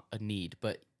 it's not a need,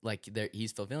 but like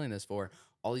he's fulfilling this for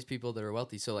all these people that are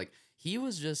wealthy. So like he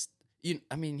was just,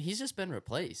 he's just been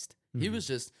replaced. He was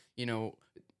just,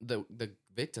 the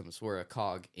victims were a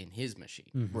cog in his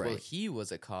machine. Right. Well, he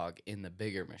was a cog in the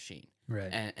bigger machine. Right.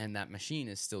 And that machine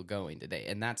is still going today.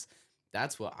 And that's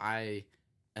what I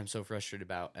am so frustrated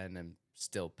about and am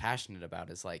still passionate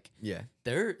about, is like,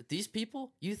 these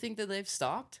people, you think that they've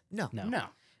stopped? No.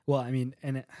 Well, I mean,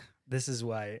 this is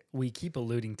why we keep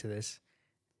alluding to this.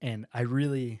 And I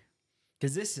really,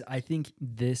 because I think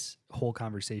this whole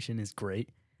conversation is great.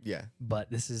 Yeah. But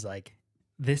this is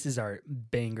our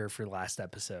banger for last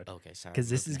episode. Okay, sorry. Because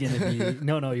this is going to be,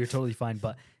 no, you're totally fine.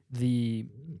 But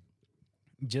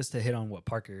just to hit on what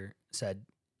Parker said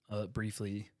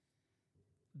briefly,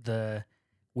 the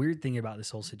weird thing about this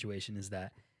whole situation is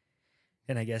that,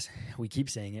 and I guess we keep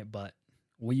saying it, but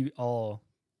we all,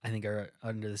 I think, are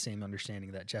under the same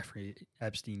understanding that Jeffrey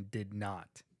Epstein did not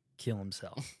kill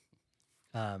himself.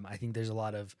 I think there's a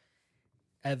lot of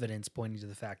evidence pointing to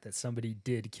the fact that somebody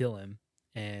did kill him,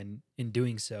 and in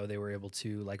doing so, they were able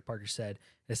to, like Parker said,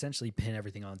 essentially pin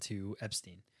everything onto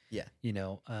Epstein. Yeah.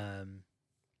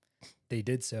 They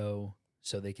did so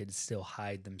they could still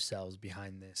hide themselves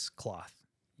behind this cloth,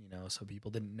 so people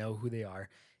didn't know who they are,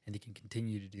 and they can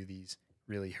continue to do these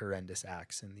really horrendous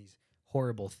acts and these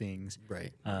horrible things.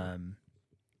 Right.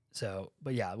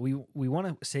 But yeah, we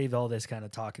want to save all this kind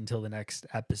of talk until the next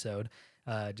episode,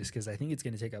 just because I think it's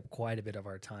going to take up quite a bit of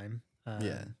our time.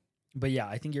 But yeah,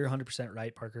 I think you're 100%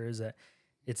 right, Parker, is that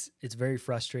it's very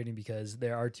frustrating because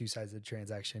there are two sides of the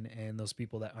transaction, and those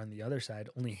people that are on the other side,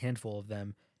 only a handful of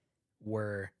them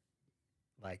were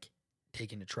like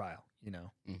taken to trial,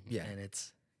 Yeah. And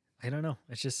I don't know.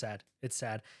 It's just sad. It's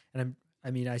sad. And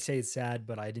I say it's sad,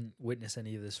 but I didn't witness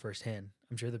any of this firsthand.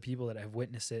 I'm sure the people that have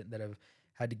witnessed it, that have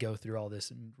had to go through all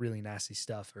this really nasty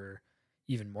stuff, are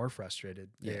even more frustrated.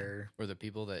 Or the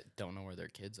people that don't know where their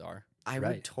kids are. I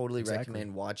would totally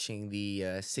recommend watching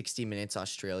the 60 Minutes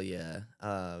Australia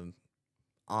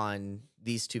on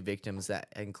these two victims that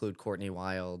include Courtney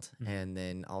Wild and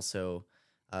then also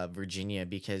Virginia,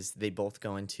 because they both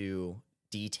go into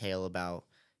detail about,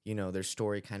 their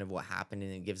story, kind of what happened,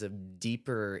 and it gives a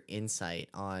deeper insight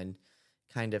on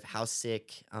kind of how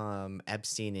sick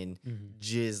Epstein and Mhm.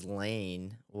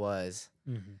 Ghislaine was.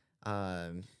 Mhm.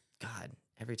 God,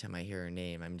 every time I hear her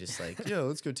name, I'm just like, yo,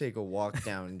 let's go take a walk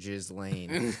down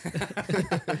Ghislaine.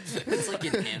 It's like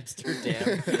in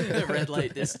Amsterdam, the red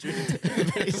light district.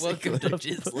 Welcome to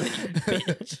Ghislaine,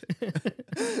 bitch.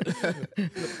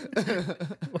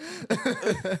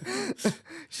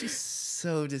 She's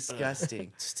so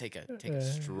disgusting. Just take a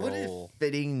stroll. What a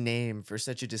fitting name for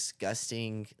such a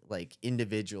disgusting like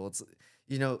individual. It's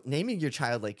naming your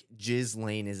child like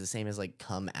Ghislaine is the same as like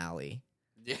Cum Alley.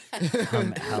 Yeah.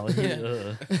 Come Allie.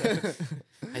 Yeah.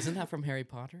 Isn't that from Harry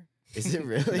Potter? Is it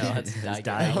really? No, it's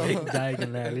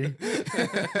Diagon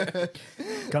Alley.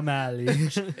 Come Alley.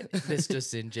 This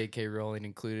just in, J.K. Rowling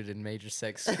included in major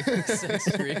sex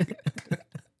screen.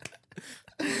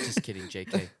 Just kidding,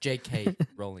 J.K. J.K.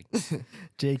 Rowling.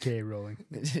 J.K. Rowling.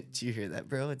 Did you hear that,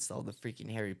 bro? It's all the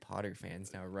freaking Harry Potter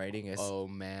fans now writing us Oh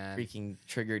man, freaking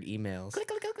triggered emails.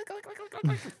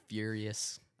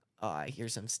 furious. Oh, I hear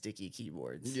some sticky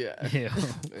keyboards. Yeah. Ew.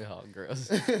 Oh, gross.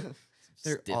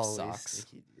 They're Stiff always socks.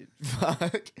 sticky, dude.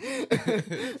 Fuck.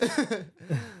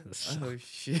 Oh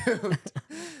shoot.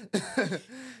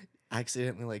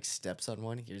 Accidentally like steps on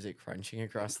one, hears it crunching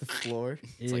across the floor.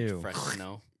 It's Ew. like fresh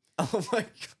snow. Oh my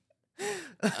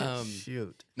god. Um,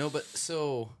 Shoot. No, but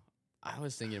so I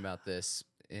was thinking about this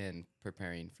in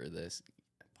preparing for this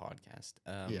podcast.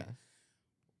 Yeah.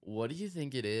 What do you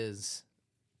think it is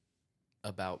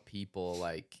about people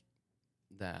like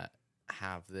that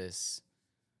have this?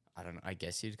 I don't know. I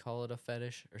guess you'd call it a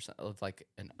fetish or something, of like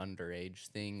an underage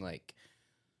thing, like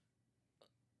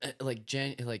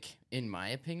in my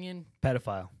opinion,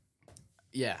 Pedophile.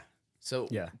 yeah. So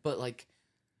Yeah. but like,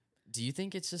 do you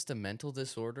think it's just a mental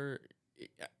disorder?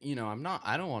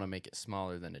 I don't want to make it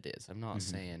smaller than it is. I'm not Mhm.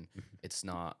 saying it's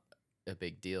not a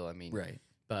big deal. I mean, Right.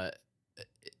 but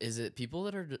is it people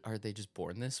that are they just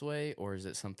born this way, or is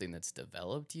it something that's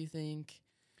developed, do you think?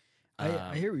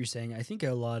 I hear what you're saying. I think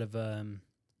a lot of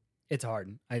it's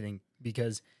hard. I think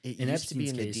because It in used to be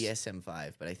in Epstein's the case-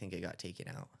 DSM-5, but I think it got taken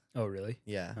out. oh really?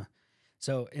 Yeah. Huh.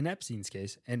 So in Epstein's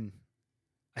case, and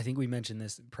I think we mentioned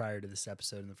this prior to this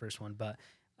episode in the first one, but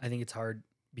I think it's hard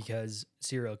because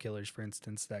serial killers, for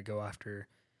instance, that go after,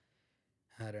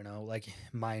 I don't know, like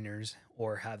minors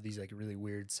or have these like really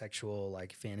weird sexual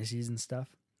like fantasies and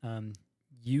stuff.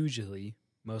 Usually,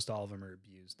 most all of them are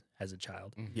abused as a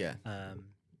child. Mhm. Yeah.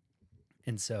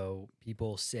 And so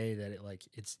people say that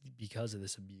it's because of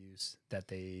this abuse that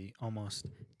they almost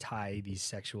tie these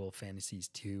sexual fantasies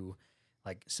to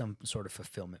like some sort of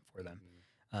fulfillment for them.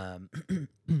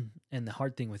 And the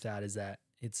hard thing with that is that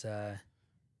it's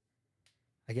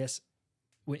I guess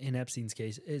in Epstein's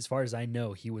case, as far as I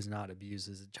know, he was not abused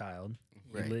as a child.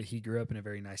 Right. He grew up in a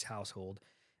very nice household.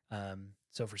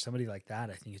 So for somebody like that,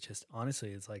 I think it's just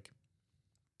honestly, it's like,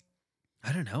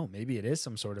 I don't know. Maybe it is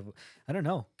some sort of, I don't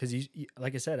know. Cause you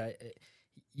like I said,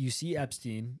 you see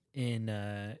Epstein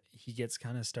in, he gets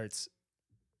starts,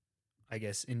 I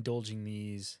guess, indulging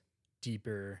these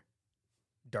deeper,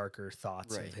 darker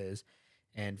thoughts Right. of his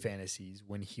and fantasies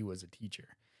when he was a teacher.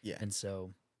 Yeah. And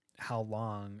so how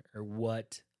long or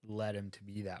what led him to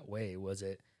be that way? Was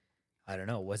it, I don't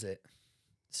know, was it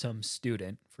some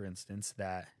student, for instance,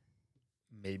 that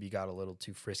maybe got a little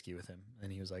too frisky with him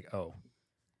and he was like, oh,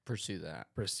 Pursue that.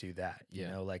 pursue that, you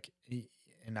Yeah. know, like,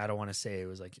 and I don't want to say it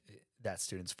was like that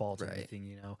student's fault or Right. anything,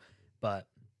 you know, but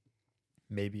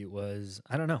maybe it was,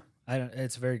 I don't know.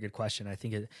 It's a very good question. I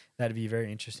think that'd be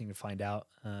very interesting to find out.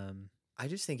 I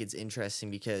just think it's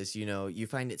interesting because, you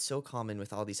find it so common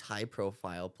with all these high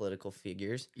profile political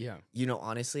figures. Yeah.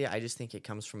 Honestly, I just think it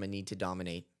comes from a need to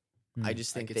dominate. I Mm.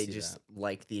 just I think could they see just that.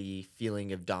 like the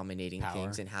feeling of dominating Power.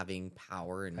 things and having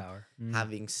power and Power.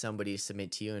 having somebody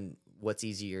submit to you. And what's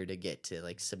easier to get to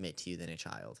like submit to you than a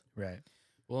child? Right.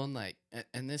 Well, and like,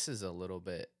 and this is a little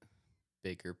bit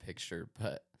bigger picture,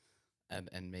 but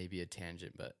and maybe a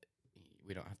tangent, but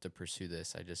we don't have to pursue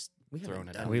this. I just We thrown haven't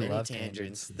it done out. We there. many love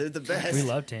tangents. They're the best. We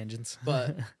love tangents.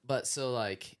 But so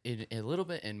like in a little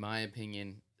bit, in my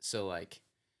opinion, so like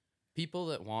people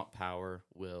that want power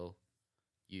will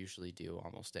usually do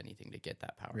almost anything to get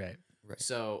that power. right. Right.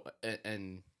 So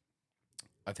and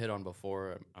I've hit on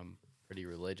before. I'm pretty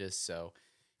religious, so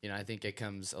I think it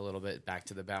comes a little bit back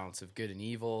to the balance of good and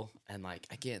evil. And like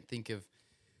I can't think of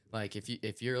like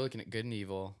if you're looking at good and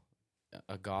evil,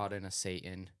 a God and a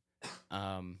Satan,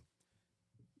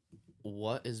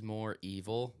 what is more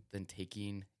evil than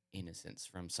taking innocence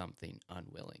from something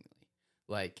unwillingly?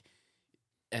 Like,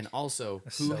 and also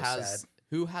That's who so has sad.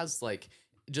 who has like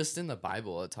just in the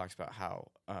Bible it talks about how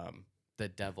the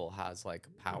devil has like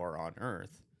power on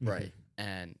earth. Right.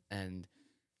 And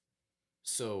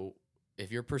So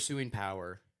if you're pursuing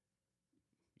power,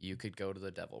 you could go to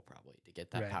the devil probably to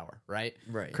get that Right. power, right?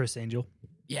 Right. Chris Angel.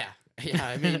 Yeah. Yeah.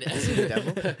 I mean, Is he the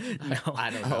devil? No. I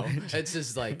don't know. Oh. It's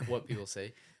just like what people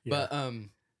say. Yeah. But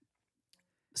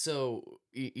so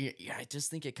yeah, I just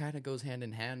think it kind of goes hand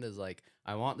in hand. As like,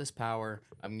 I want this power.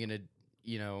 I'm gonna,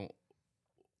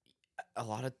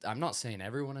 I'm not saying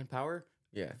everyone in power,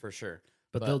 Yeah. for sure,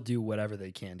 but they'll do whatever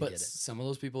they can to but get it. some of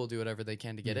those people will do whatever they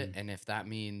can to get it, Mhm. and if that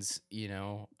means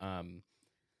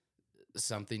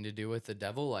something to do with the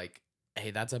devil, like,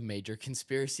 hey, that's a major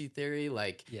conspiracy theory,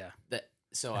 like Yeah. that.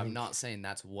 So I I'm think- not saying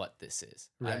that's what this is.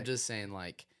 I'm Right. just saying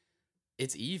like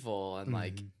it's evil, and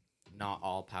like Mhm. not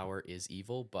all power is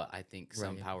evil, but I think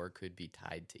some Right. power could be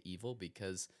tied to evil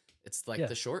because it's like Yeah.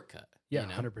 the shortcut. Yeah, you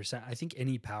know? 100%. I think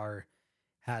any power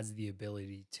has the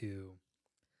ability to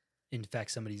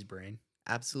infect somebody's brain.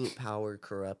 Absolute power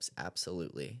corrupts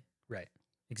absolutely. Right.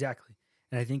 Exactly.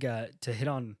 And I think to hit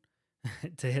on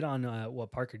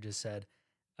what Parker just said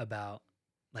about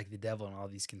like the devil and all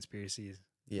these conspiracies.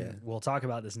 Yeah. and we'll talk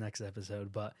about this next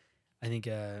episode, but I think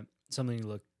something to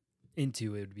look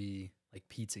into would be like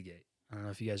Pizzagate. I don't know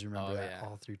if you guys remember Oh, that yeah.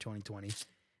 all through 2020.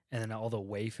 And then all the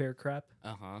Wayfair crap.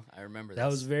 I remember That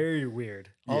was this. very weird.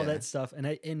 All Yeah. that stuff. And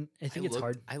I think it's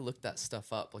hard. I looked that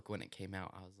stuff up like when it came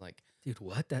out. I was like, Dude,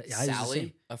 what? That I was the same.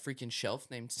 Sally, a freaking shelf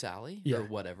named Sally, Yeah. or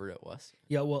whatever it was.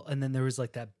 Yeah, well, and then there was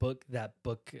like that book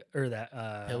or that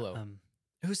Pillow.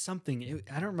 It was something.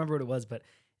 I don't remember what it was, but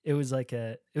it was like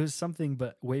it was something.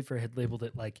 But Wayfair had labeled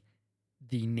it like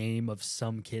the name of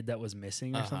some kid that was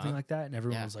missing or something Uh-huh. like that, and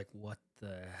everyone Yeah. was like, "What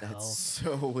the hell?" That's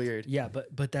so weird. Yeah,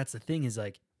 but that's the thing is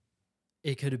like,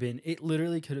 it could have been. It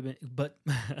literally could have been. But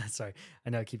sorry, I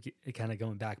know I keep kind of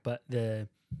going back, but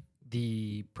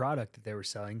the product that they were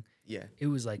selling, Yeah. it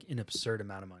was like an absurd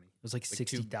amount of money. It was like Like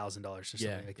 $60,000 or something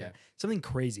Yeah, like yeah. that. Something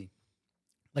crazy.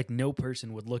 Like no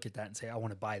person would look at that and say, I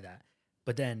want to buy that.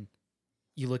 But then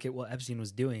you look at what Epstein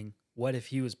was doing. What if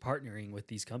he was partnering with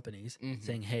these companies Mhm.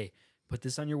 saying, hey, put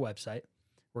this on your website.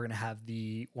 We're going to have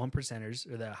the 1%ers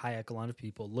or the high echelon of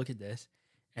people look at this,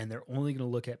 and they're only going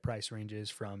to look at price ranges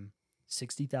from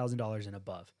 $60,000 and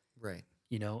above, Right.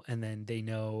 and then they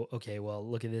know, okay, well,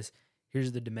 look at this.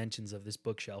 Here's the dimensions of this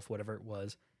bookshelf, whatever it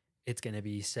was. It's going to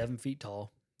be 7 feet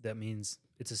tall. That means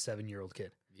it's a 7-year-old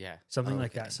kid. Yeah. Something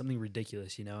like Okay. that, something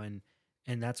ridiculous, and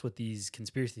that's what these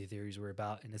conspiracy theories were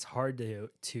about. And it's hard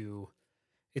to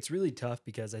it's really tough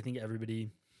because I think everybody,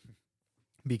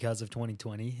 because of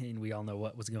 2020, and we all know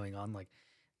what was going on, like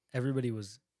everybody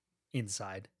was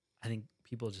inside. I think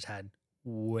people just had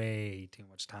way too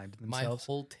much time to My themselves.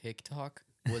 whole TikTok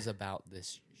was about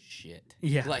this shit.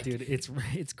 Yeah, like, dude,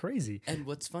 it's crazy. And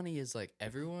what's funny is like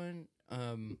everyone,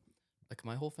 like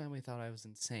my whole family thought I was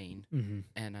insane, Mm-hmm.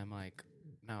 and I'm like,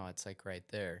 no, it's like right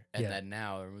there. And Yeah. then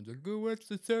now everyone's like, go watch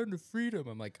the Sound of Freedom.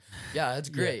 I'm like, yeah, that's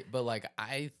Yeah. great, but like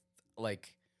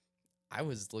I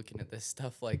was looking at this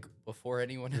stuff like before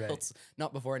anyone Right. else,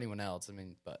 not before anyone else. I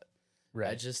mean, but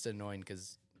Right. it's just annoying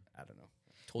because I don't know.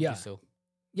 I told Yeah. you so.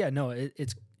 Yeah, no,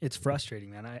 it's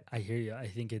frustrating, man. I hear you. I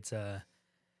think it's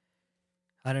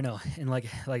I don't know. And like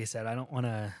I said, I don't want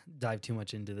to dive too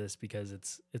much into this because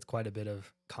it's quite a bit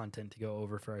of content to go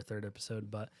over for our third episode,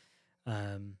 but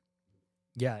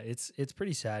yeah, it's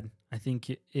pretty sad. I think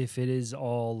if it is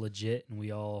all legit and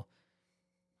we all,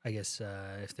 I guess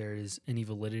if there is any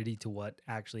validity to what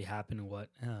actually happened and what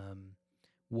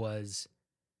was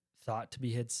thought to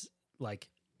be how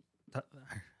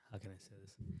can I say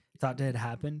this? Thought to had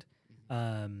happened.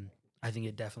 I think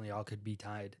it definitely all could be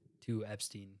tied to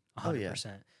Epstein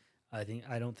 100%. Oh, yeah.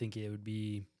 I don't think it would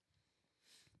be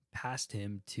past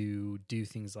him to do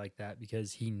things like that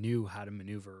because he knew how to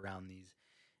maneuver around these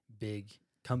big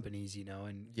companies,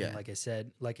 and Yeah. like I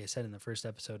said in the first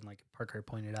episode, and like Parker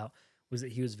pointed out, was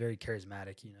that he was very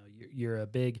charismatic. You're a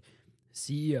big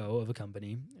CEO of a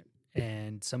company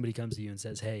and somebody comes to you and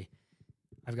says, hey,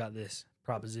 I've got this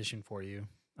proposition for you.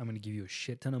 I'm going to give you a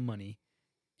shit ton of money.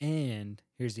 And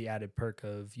here's the added perk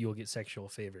of you'll get sexual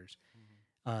favors.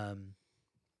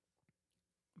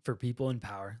 For people in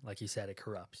power, like you said, it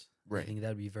corrupts. Right. I think that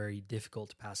would be very difficult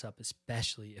to pass up,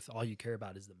 especially if all you care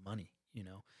about is the money.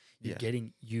 Yeah.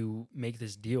 You make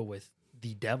this deal with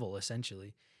the devil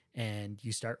essentially, and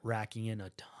you start racking in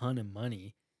a ton of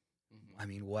money. Mhm. I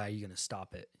mean, why are you going to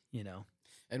stop it?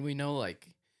 And we know, like,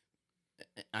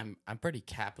 I'm pretty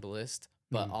capitalist,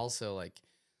 but Mhm. also like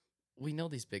we know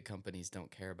these big companies don't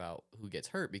care about who gets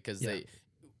hurt because Yeah. they,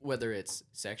 whether it's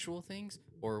sexual things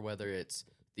or whether it's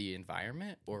the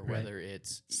environment or Right. whether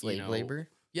it's Slave labor.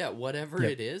 yeah, whatever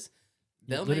Yep. it is,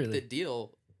 Yeah, they'll make literally. the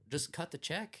deal. Just cut the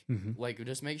check, Mhm. like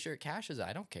just make sure it cashes.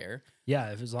 I don't care. Yeah,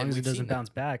 as long And as it we've doesn't seen that. bounce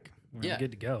back, Yeah.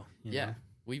 good to go. You Yeah. know?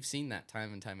 We've seen that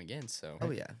time and time again. So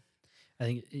Oh yeah. I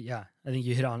think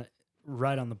you hit on it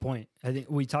right on the point. I think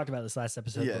we talked about this last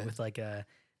episode, Yeah. but with like a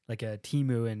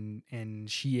Temu and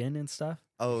Shein and stuff.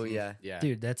 Oh Mhm. yeah. Yeah.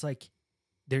 Dude, that's like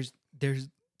there's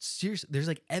serious there's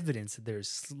like evidence that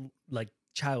there's like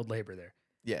child labor there.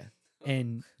 Yeah.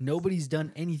 And nobody's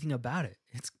done anything about it.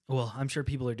 Well, I'm sure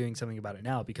people are doing something about it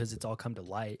now because it's all come to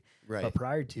light. Right. But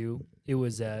prior to, it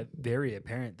was very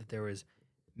apparent that there was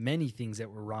many things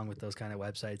that were wrong with those kind of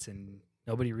websites, and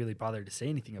nobody really bothered to say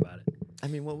anything about it. I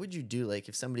mean, what would you do like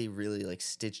if somebody really like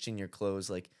stitched in your clothes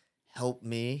like help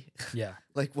me? Yeah.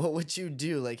 Like what would you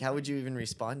do? Like how would you even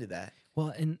respond to that? Well,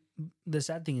 and the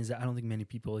sad thing is that I don't think many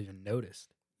people even noticed.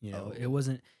 You know, Oh. it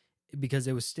wasn't because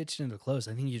it was stitched into clothes.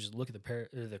 I think you just look at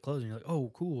the clothes and you're like, "Oh,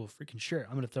 cool, freaking shirt!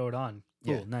 I'm gonna throw it on.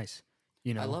 Cool, Yeah. nice."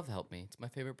 You know, I love Help Me. It's my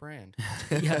favorite brand.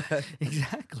 yeah,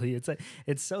 exactly. It's like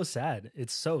it's so sad.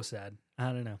 It's so sad.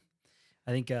 I don't know.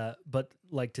 I think, but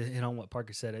like to hit on what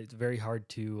Parker said, it's very hard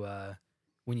to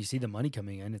when you see the money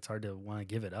coming in, it's hard to want to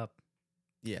give it up.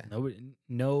 Yeah.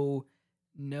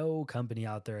 No company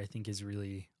out there, I think, is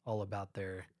really all about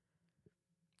their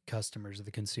customers or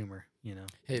the consumer. You know,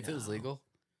 Hey, if it was No. legal,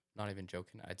 not even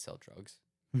joking, I'd sell drugs.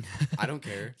 I don't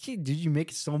care. Dude, you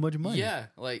make so much money. Yeah,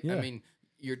 like Yeah. I mean,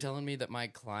 you're telling me that my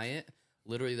client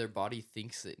literally their body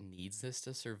thinks it needs this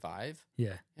to survive.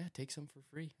 Yeah. Yeah, take some for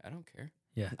free. I don't care.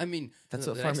 Yeah. I mean, That's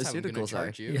the what next time I'm gonna pharmaceuticals are.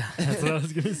 charge you. Yeah. That's what I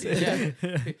was gonna say.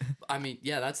 Yeah. I mean,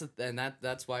 yeah,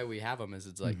 that's why we have them. Is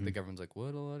it's like the Mhm. government's like,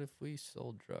 what if we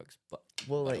sold drugs, but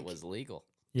Well, but like it was legal.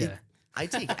 Yeah. I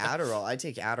take Adderall.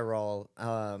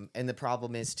 And the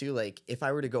problem is too, like, if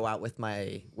I were to go out without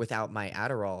my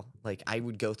Adderall, like, I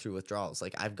would go through withdrawals.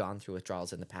 Like, I've gone through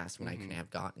withdrawals in the past when I couldn't have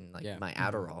gotten like Yeah. my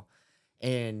Adderall,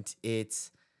 and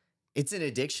it's an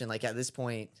addiction. Like at this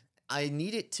point, I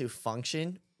need it to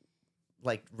function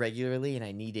like regularly, and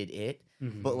I needed it.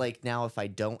 Mhm. But like now, if I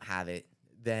don't have it,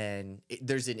 then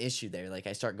there's an issue there. Like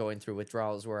I start going through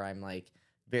withdrawals where I'm like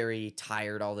very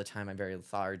tired all the time. I'm very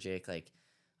lethargic. Like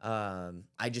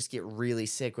I just get really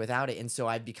sick without it, and so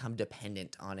I've become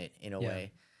dependent on it in a Yeah.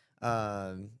 way,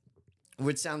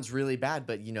 which sounds really bad.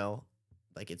 But you know,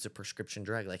 like it's a prescription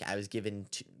drug. Like I was given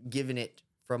it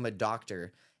from a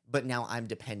doctor, but now I'm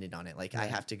dependent on it. Like I Right.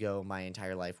 have to go my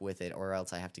entire life with it, or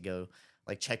else I have to go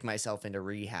like check myself into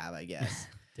rehab, I guess.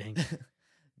 Dang.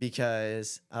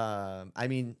 Because I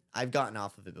mean, I've gotten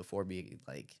off of it before, being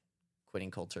like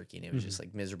quitting cold turkey, and it was just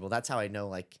like miserable. That's how I know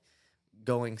like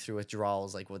going through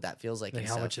withdrawals, like what that feels like. Like and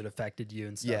how stuff. much it affected you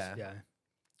and stuff. Yeah. Yeah.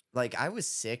 Like I was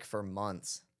sick for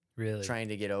months Really. trying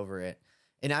to get over it,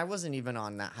 and I wasn't even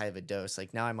on that high of a dose.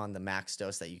 Like now I'm on the max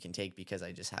dose that you can take because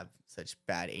I just have such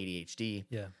bad ADHD.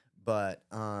 Yeah. But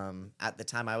at the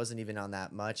time I wasn't even on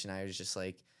that much, and I was just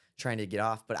like trying to get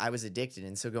off, but I was addicted.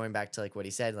 And so going back to like what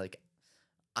he said, like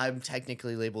I'm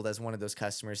technically labeled as one of those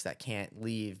customers that can't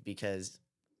leave because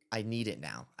I need it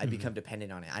now. I become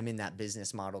dependent on it. I'm in that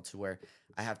business model to where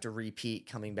I have to repeat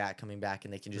coming back, and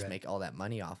they can just Right. make all that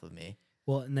money off of me.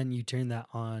 Well, and then you turn that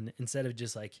on instead of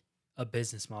just like a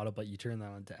business model, but you turn that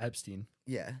on to Epstein.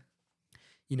 Yeah.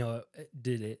 You know,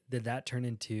 did that turn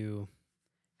into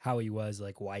how he was,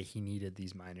 like why he needed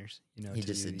these minors? You know, He to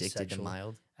just do these addicted to sexual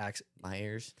mild acts.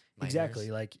 Myers.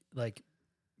 Exactly. Like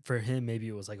for him, maybe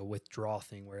it was like a withdrawal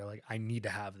thing where like I need to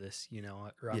have this, you know,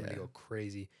 or I'm Yeah. gonna go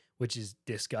crazy, which is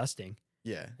disgusting.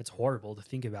 Yeah. It's horrible to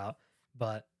think about,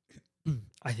 but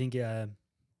I think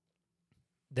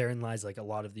therein lies like a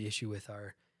lot of the issue with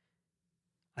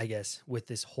I guess with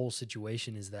this whole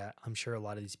situation is that I'm sure a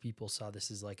lot of these people saw this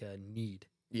as like a need.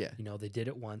 Yeah. You know, they did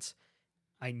it once.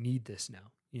 I need this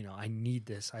now. You know, I need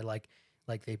this. I like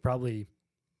they probably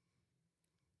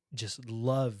just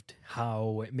loved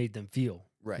how it made them feel.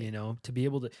 Right. You know, to be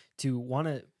able to want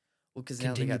to Well, because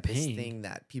now they continue got this paying. thing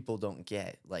that people don't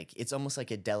get. Like it's almost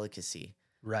like a delicacy,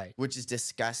 right. which is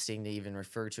disgusting to even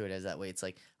refer to it as that way. It's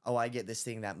like, oh, I get this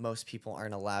thing that most people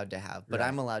aren't allowed to have, but Right.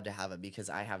 I'm allowed to have it because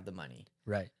I have the money.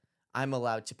 Right. I'm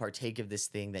allowed to partake of this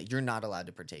thing that you're not allowed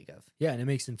to partake of. Yeah, and it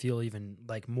makes them feel even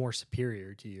like more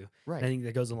superior to you. Right. And I think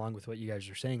that goes along with what you guys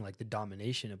are saying, like the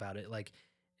domination about it, like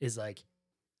is like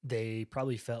they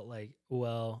probably felt like,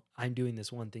 well, I'm doing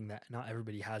this one thing that not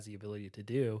everybody has the ability to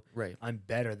do. Right. I'm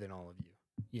better than all of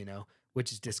you, know,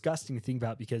 which is disgusting to think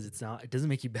about because it doesn't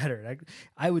make you better.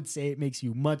 I would say it makes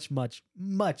you much, much,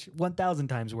 much 1,000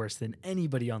 times worse than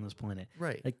anybody on this planet.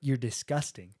 Right. Like you're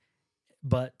disgusting.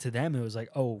 But to them, it was like,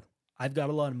 oh, I've got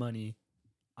a lot of money.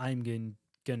 I'm going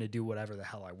to do whatever the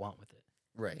hell I want with it.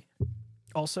 Right.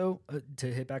 Also, to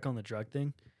hit back on the drug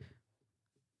thing,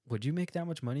 would you make that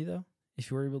much money though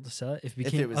if you were able to sell it, if it If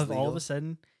became it was all of legal? a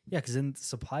sudden, yeah, because then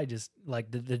supply just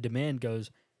like the demand goes.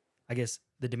 I guess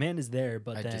the demand is there,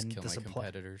 but I'd then just kill the my supply.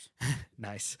 competitors.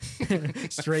 Nice,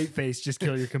 straight face, just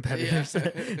kill your competitors.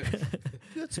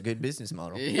 That's a good business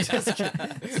model. Yeah. That's what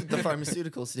the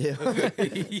pharmaceuticals do.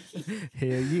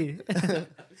 Hell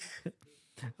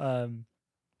yeah.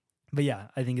 But yeah,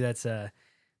 I think that's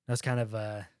kind of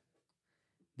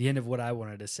the end of what I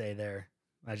wanted to say there.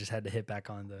 I just had to hit back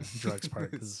on the drugs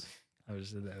part because I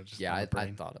was just Yeah, on my I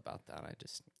brain. thought about that.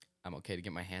 I'm okay to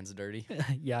get my hands dirty.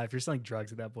 Yeah, if you're selling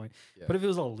drugs at that point. Yeah. But if it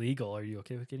was all legal, are you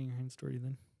okay with getting your hands dirty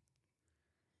then?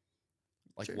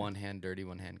 Like Sure. one hand dirty,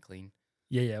 one hand clean.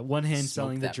 Yeah. One hand Smoke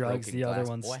selling the that drugs, broken the other glass,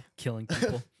 one's boy. killing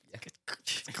people.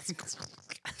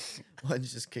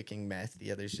 One's just cooking meth,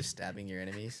 the other's just stabbing your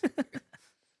enemies.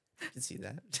 You can see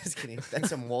that. Just kidding. That's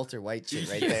some Walter White shit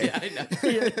right there. Yeah, I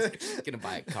know. Gonna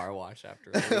buy a car wash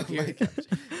after. Oh a my week. gosh.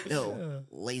 No,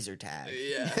 laser tag.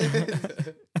 Yeah.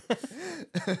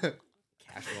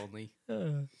 Cash only.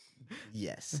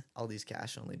 Yes, all these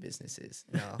cash only businesses.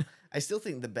 No, I still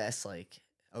think the best, like,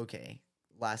 okay,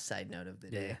 last side note of the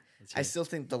day. I still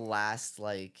think the last,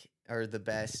 like, or the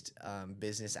best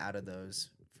business out of those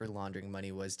for laundering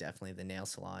money was definitely the nail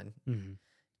salon. Mm-hmm.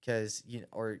 Because, you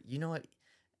know what?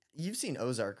 You've seen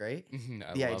Ozark, right? I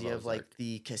The love idea of like Ozark.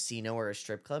 the casino or a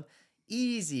strip club.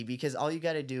 Easy, because all you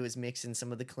got to do is mix in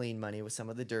some of the clean money with some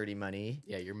of the dirty money.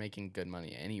 Yeah, you're making good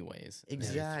money anyways. You throw a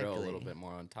Exactly. little bit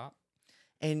more on top.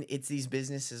 And it's these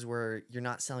businesses where you're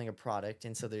not selling a product,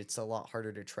 and so it's a lot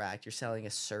harder to track. You're selling a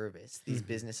service. These Mhm.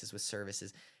 businesses with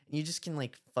services, and you just can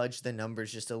like fudge the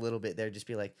numbers just a little bit there. Just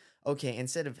be like, okay,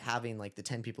 instead of having like the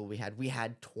 10 people we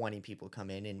had 20 people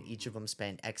come in, and each of them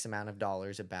spent X amount of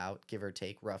dollars, about give or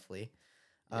take roughly.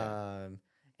 Yeah.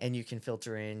 And you can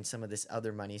filter in some of this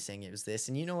other money saying it was this.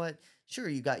 And you know what? Sure,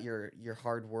 you got your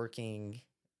hardworking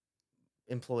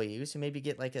employees who maybe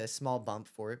get like a small bump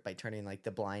for it by turning like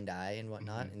the blind eye and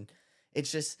whatnot. Mhm. And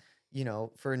it's just,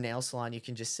 for a nail salon, you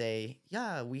can just say,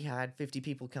 yeah, we had 50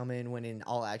 people come in, when in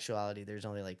all actuality, there's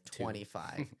only like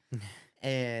 25.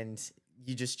 And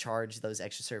you just charge those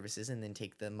extra services and then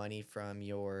take the money from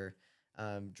your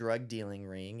drug dealing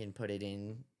ring and put it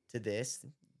into this,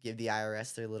 give the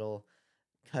IRS their little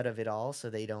cut of it all so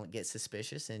they don't get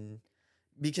suspicious. And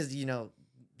because,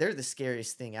 they're the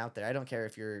scariest thing out there. I don't care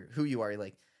if you're who you are.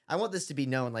 Like, I want this to be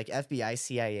known, like FBI,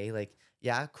 CIA, like,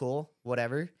 yeah, cool,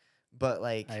 whatever. But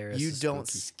like, IRS you is don't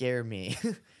spooky. scare me.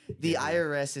 The Yeah.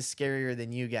 IRS is scarier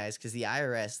than you guys, because the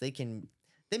IRS,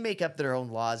 they make up their own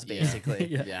laws, basically.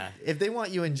 Yeah. Yeah. If they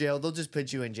want you in jail, they'll just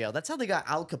put you in jail. That's how they got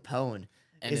Al Capone.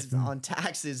 And Is on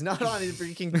taxes, not on his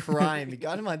freaking crime. They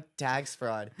got him on tax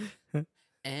fraud.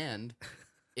 And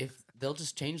if they'll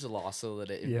just change the law so that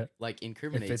it Yeah. like It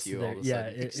incriminates fits you their, all of a yeah,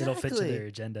 sudden. it'll fit to Exactly. their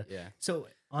agenda. Yeah. So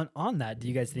on that, do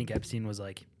you guys think Epstein was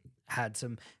like had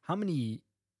some? How many?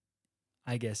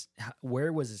 I guess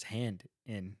where was his hand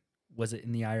in? Was it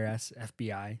in the IRS,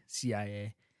 FBI,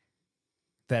 CIA,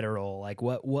 federal? Like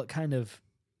what kind of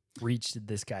reach did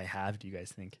this guy have? Do you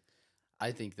guys think?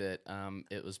 I think that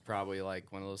it was probably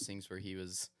like one of those things where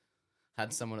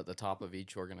had someone at the top of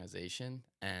each organization,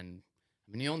 and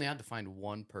I mean, he only had to find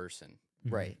one person,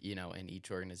 Right. in each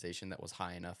organization that was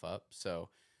high enough up. So,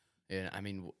 yeah, I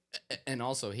mean, and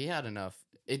also he had enough.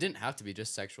 It didn't have to be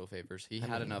just sexual favors. He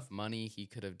had enough money. He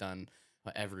could have done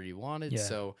whatever he wanted. Yeah.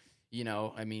 So,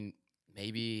 I mean,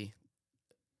 maybe,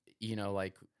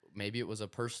 like maybe it was a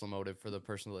personal motive for the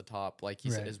person at the top. Like he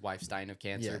said, Right. his wife's dying of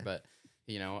cancer, Yeah. but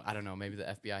I don't know. Maybe the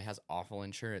FBI has awful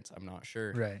insurance. I'm not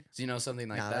sure. Right. So, something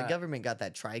like Nah, that. the government got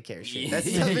that TRICARE shit. Yeah. That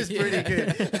stuff is pretty Yeah. good.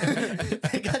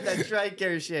 They got that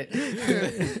TRICARE shit.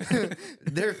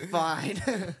 They're fine.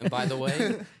 And by the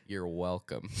way, you're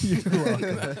welcome. You're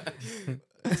welcome.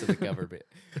 To the government.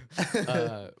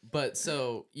 But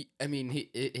so, I mean,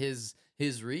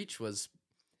 his reach was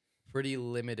pretty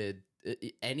limited.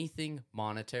 Anything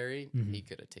monetary, Mhm. he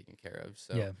could have taken care of.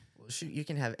 So, Yeah. Well, shoot, you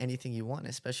can have anything you want,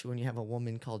 especially when you have a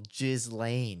woman called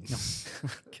Ghislaine.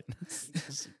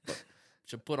 Goodness.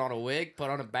 should put on a wig, put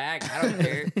on a bag. I don't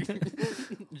care.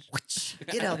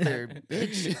 Get out there,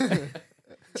 bitch.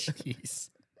 Jeez.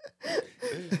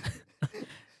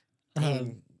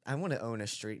 Dang, I want to own a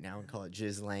street now and call it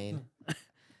Ghislaine.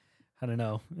 I don't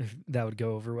know if that would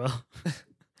go over well. I'm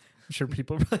sure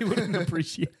people probably wouldn't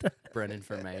appreciate that. Brennan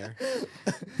for mayor.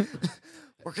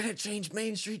 We're gonna change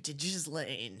Main Street to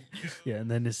Ghislaine. Yeah, and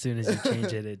then as soon as you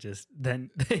change it, it just then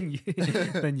you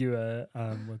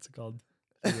what's it called?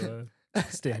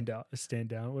 stand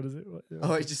down. What is it?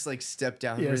 Oh, I just like step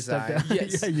down, yeah, step resign. down.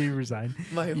 Yes. Yeah, you resign.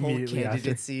 My whole Immediately after.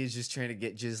 candidacy is just trying to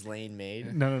get Ghislaine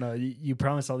made. No. You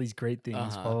promise all these great things,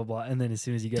 Uh-huh. blah blah blah, and then as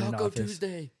soon as you get in Taco office,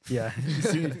 Tuesday. yeah,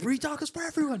 free tacos for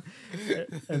everyone.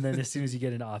 And then as soon as you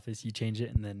get in office, you change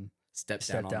it and then Step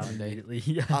step down down on Monday. immediately.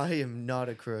 Yeah. I am not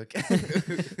a crook.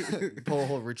 Pull a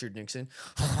whole Richard Nixon.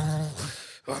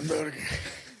 I'm not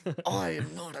I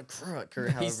am not a crook, or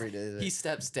however it is. He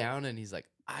steps down and he's like,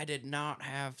 I did not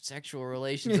have sexual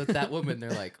relations with that woman.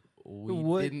 They're like, we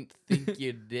What? didn't think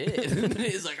you did. And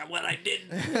he's like, well, I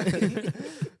didn't.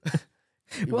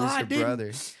 He Well, was I her didn't.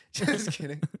 brother. Just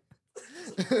kidding.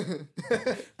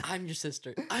 I'm your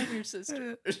sister. I'm your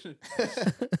sister.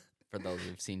 For those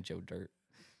who've seen Joe Dirt.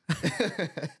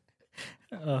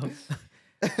 All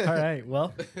right.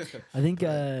 Well, I think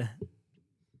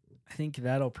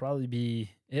that'll probably be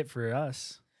it for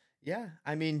us. Yeah,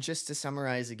 I mean, just to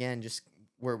summarize again, just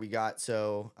where we got.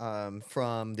 So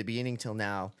from the beginning till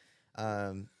now,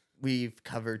 we've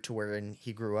covered to where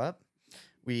he grew up.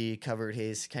 We covered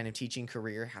his kind of teaching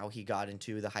career, how he got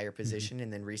into the higher position,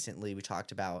 and then recently we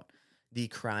talked about the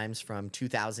crimes from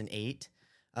 2008.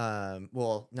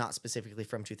 Well, not specifically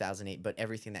from 2008, but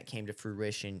everything that came to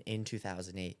fruition in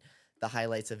 2008. The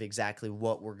highlights of exactly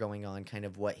what were going on, kind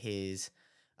of what his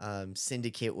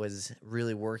syndicate was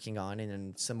really working on,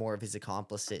 and some more of his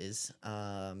accomplices.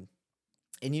 And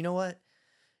you know what?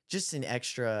 Just an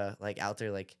extra, like, out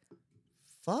there, like,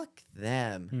 fuck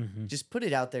them. Mm-hmm. Just put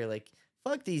it out there, like,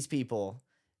 fuck these people.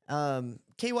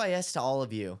 KYS to all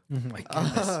of you. Oh my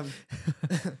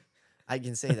goodness. I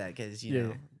can say that because, you Yeah, know,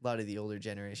 yeah. a lot of the older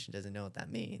generation doesn't know what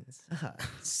that means.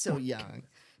 So young.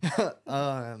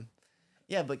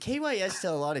 Yeah, but KYS to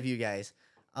a lot of you guys.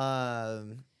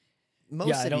 Most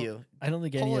Yeah, of you. I don't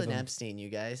think any Paul of and them. Epstein, you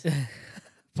guys.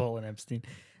 Paul and Epstein.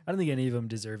 I don't think any of them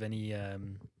deserve any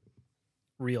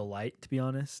real light, to be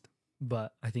honest.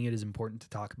 But I think it is important to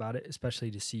talk about it,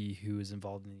 especially to see who is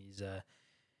involved in these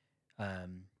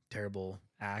terrible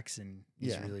acts and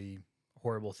these Yeah. really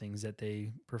horrible things that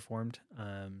they performed.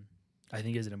 I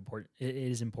think it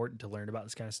is important to learn about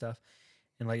this kind of stuff.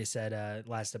 And like I said,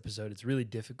 last episode, it's really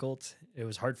difficult. It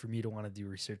was hard for me to want to do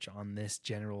research on this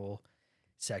general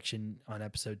section on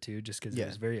episode 2, just because it Yeah.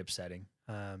 was very upsetting.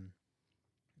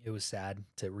 It was sad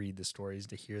to read the stories,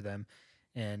 to hear them.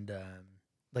 And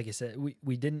like I said,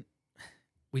 we didn't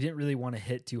really want to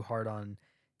hit too hard on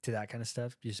to that kind of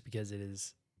stuff, just because it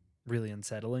is really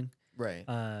unsettling. Right.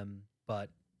 But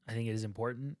I think it is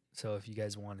important. So if you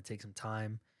guys want to take some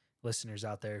time, listeners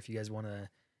out there, if you guys want to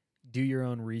do your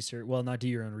own research, well, not do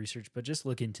your own research, but just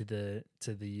look into the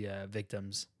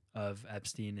victims of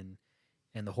Epstein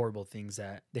and the horrible things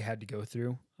that they had to go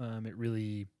through. It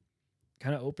really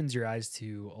kind of opens your eyes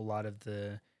to a lot of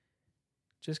the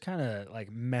just kind of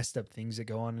like messed up things that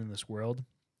go on in this world.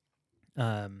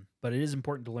 But it is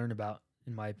important to learn about,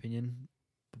 in my opinion.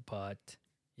 But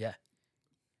yeah.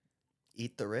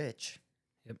 Eat the rich.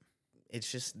 Yep. It's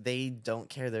just they don't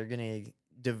care. They're going to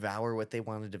devour what they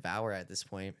want to devour at this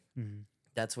point. Mm-hmm.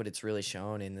 That's what it's really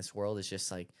shown in this world. Is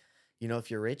just like, you know, if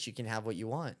you're rich, you can have what you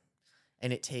want.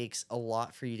 And it takes a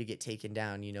lot for you to get taken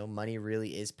down. You know, money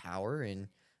really is power. And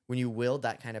when you wield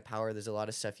that kind of power, there's a lot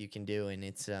of stuff you can do. And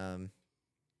it's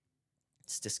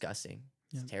disgusting.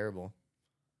 It's Yep. terrible.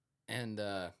 And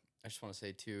I just want to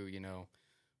say, too, you know,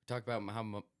 we talk about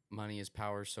how money is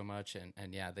power so much.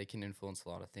 And yeah, they can influence a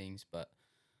lot of things. But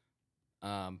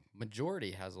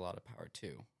majority has a lot of power,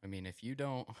 too. I mean, if you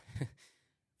don't, if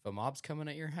a mob's coming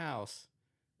at your house,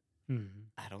 Mm-hmm.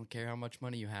 I don't care how much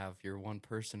money you have. You're one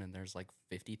person and there's like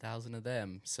 50,000 of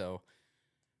them. So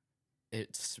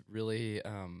it's really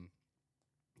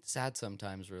sad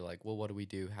sometimes. We're like, well, what do we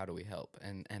do? How do we help?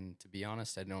 And to be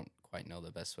honest, I don't quite know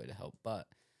the best way to help. But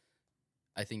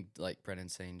I think, like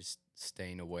Brennan's saying, just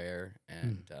staying aware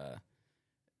and,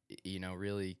 you know,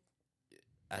 really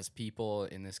as people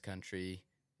in this country,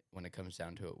 when it comes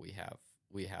down to it,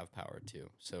 we have power too.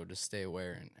 So just stay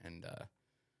aware and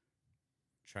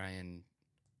try and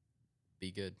be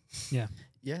good. Yeah.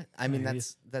 Yeah. I mean, hear you.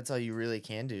 that's all you really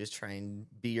can do is try and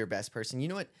be your best person. You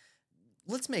know what?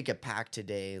 Let's make a pact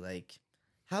today. Like,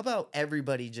 how about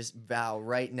everybody just vow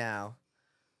right now,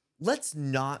 let's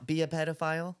not be a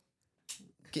pedophile?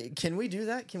 Can we do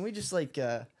that? Can we just like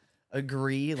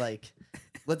agree? Like,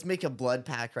 let's make a blood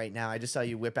pact right now. I just saw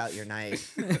you whip out your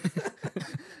knife.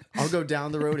 I'll go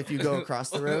down the road if you go across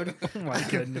the road. Oh my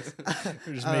goodness.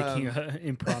 We're just making an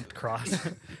impromptu cross.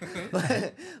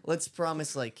 Let's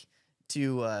promise, like,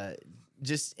 to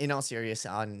just in all serious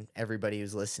on everybody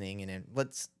who's listening, and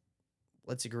let's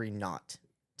agree not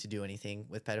to do anything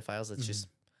with pedophiles. Let's just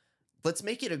let's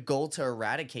make it a goal to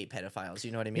eradicate pedophiles.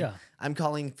 You know what I mean? Yeah. I'm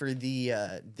calling for the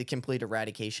complete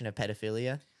eradication of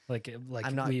pedophilia. Like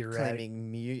I'm not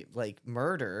claiming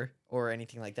murder or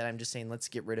anything like that. I'm just saying let's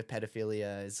get rid of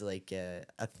pedophilia as like a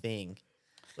thing.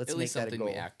 Let's At make least that a something goal.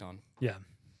 we act on. Yeah,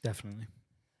 definitely.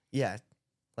 Yeah,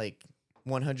 like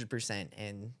 100%.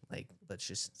 And like let's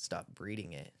just stop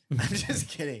breeding it. I'm just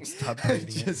kidding. Stop I'm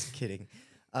breeding it. just kidding.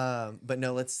 But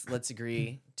no, let's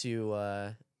agree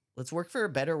to let's work for a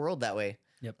better world that way.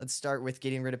 Yep. Let's start with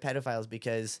getting rid of pedophiles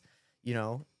because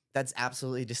that's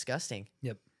absolutely disgusting.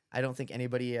 Yep. I don't think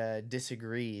anybody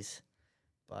disagrees,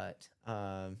 but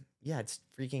yeah, it's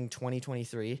freaking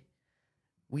 2023.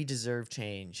 We deserve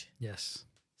change. Yes.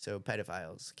 So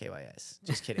pedophiles, KYS.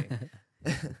 Just kidding.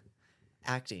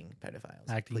 Acting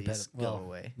pedophiles. Please go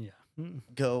away. Yeah.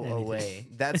 Go Anything. away.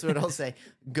 That's what I'll say.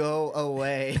 Go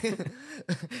away.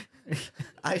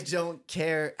 I don't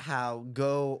care how.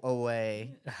 Go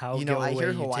away. How I go hear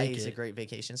away you Hawaii take is a it. great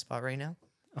vacation spot right now.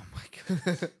 Oh my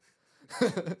god.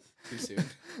 Too soon.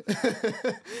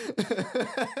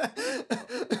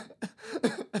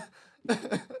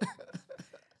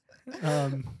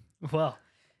 Well,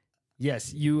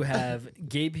 yes, you have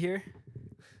Gabe here.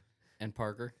 And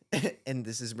Parker. And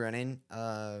this is Brennan.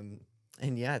 And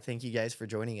yeah, thank you guys for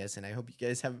joining us. And I hope you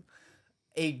guys have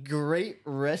a great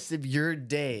rest of your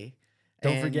day.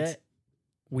 Don't And forget,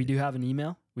 we do have an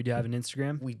email. We do have an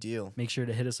Instagram. we do. Make sure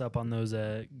to hit us up on those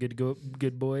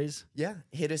good boys. Yeah.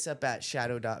 Hit us up at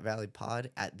shadow.valleypod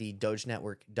at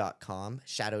thedogenetwork.com.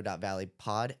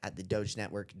 Shadow.valleypod at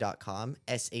thedogenetwork.com.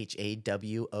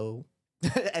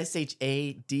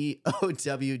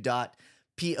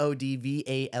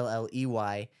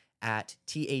 SHADOW.PODVALLEY at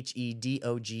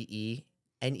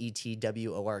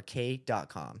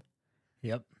THEDOGENETWORK.com.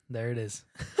 Yep, there it is.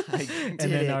 I And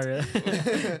did then it.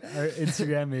 our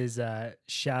Instagram is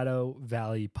Shadow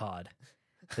Valley Pod.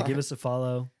 So give us a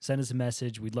follow, send us a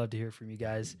message. We'd love to hear from you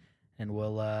guys, and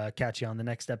we'll catch you on the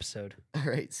next episode. All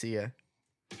right. See ya.